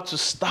of how to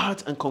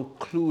start and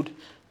conclude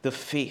the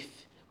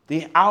faith,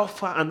 the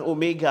Alpha and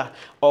Omega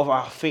of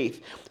our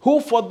faith,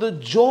 who for the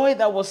joy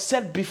that was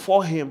set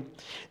before him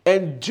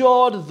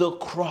endured the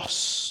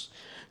cross,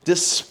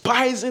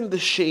 despising the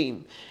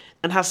shame,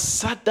 and has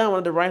sat down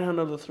at the right hand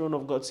of the throne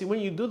of God. See, when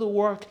you do the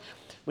work,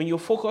 when your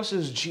focus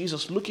is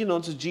Jesus, looking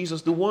unto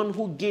Jesus, the one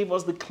who gave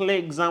us the clear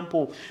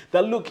example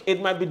that, look,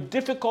 it might be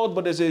difficult,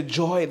 but there's a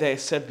joy that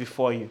is set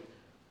before you.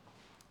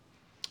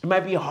 It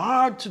might be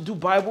hard to do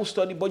Bible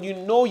study, but you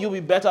know you'll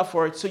be better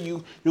for it. So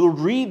you'll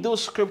read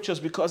those scriptures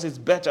because it's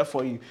better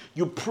for you.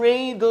 You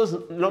pray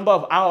those number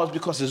of hours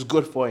because it's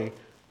good for you.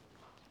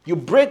 You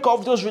break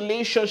off those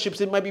relationships.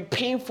 It might be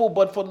painful,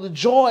 but for the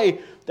joy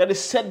that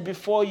is set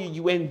before you,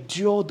 you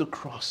endure the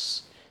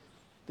cross.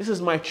 This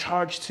is my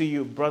charge to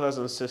you, brothers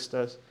and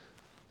sisters.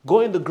 Go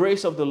in the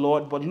grace of the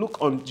Lord, but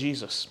look on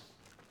Jesus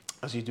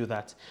as you do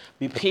that.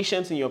 Be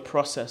patient in your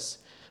process.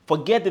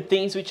 Forget the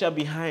things which are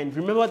behind.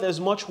 Remember, there's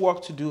much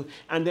work to do.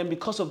 And then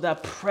because of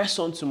that, press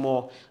on to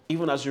more,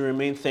 even as you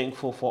remain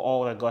thankful for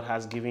all that God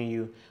has given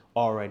you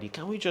already.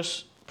 Can we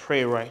just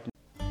pray right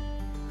now?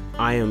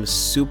 I am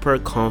super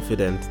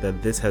confident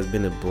that this has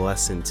been a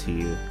blessing to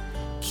you.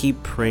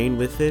 Keep praying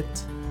with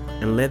it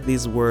and let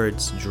these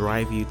words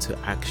drive you to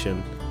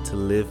action to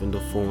live in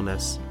the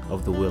fullness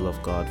of the will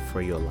of God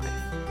for your life.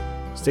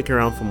 Stick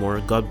around for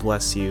more. God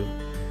bless you.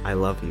 I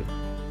love you.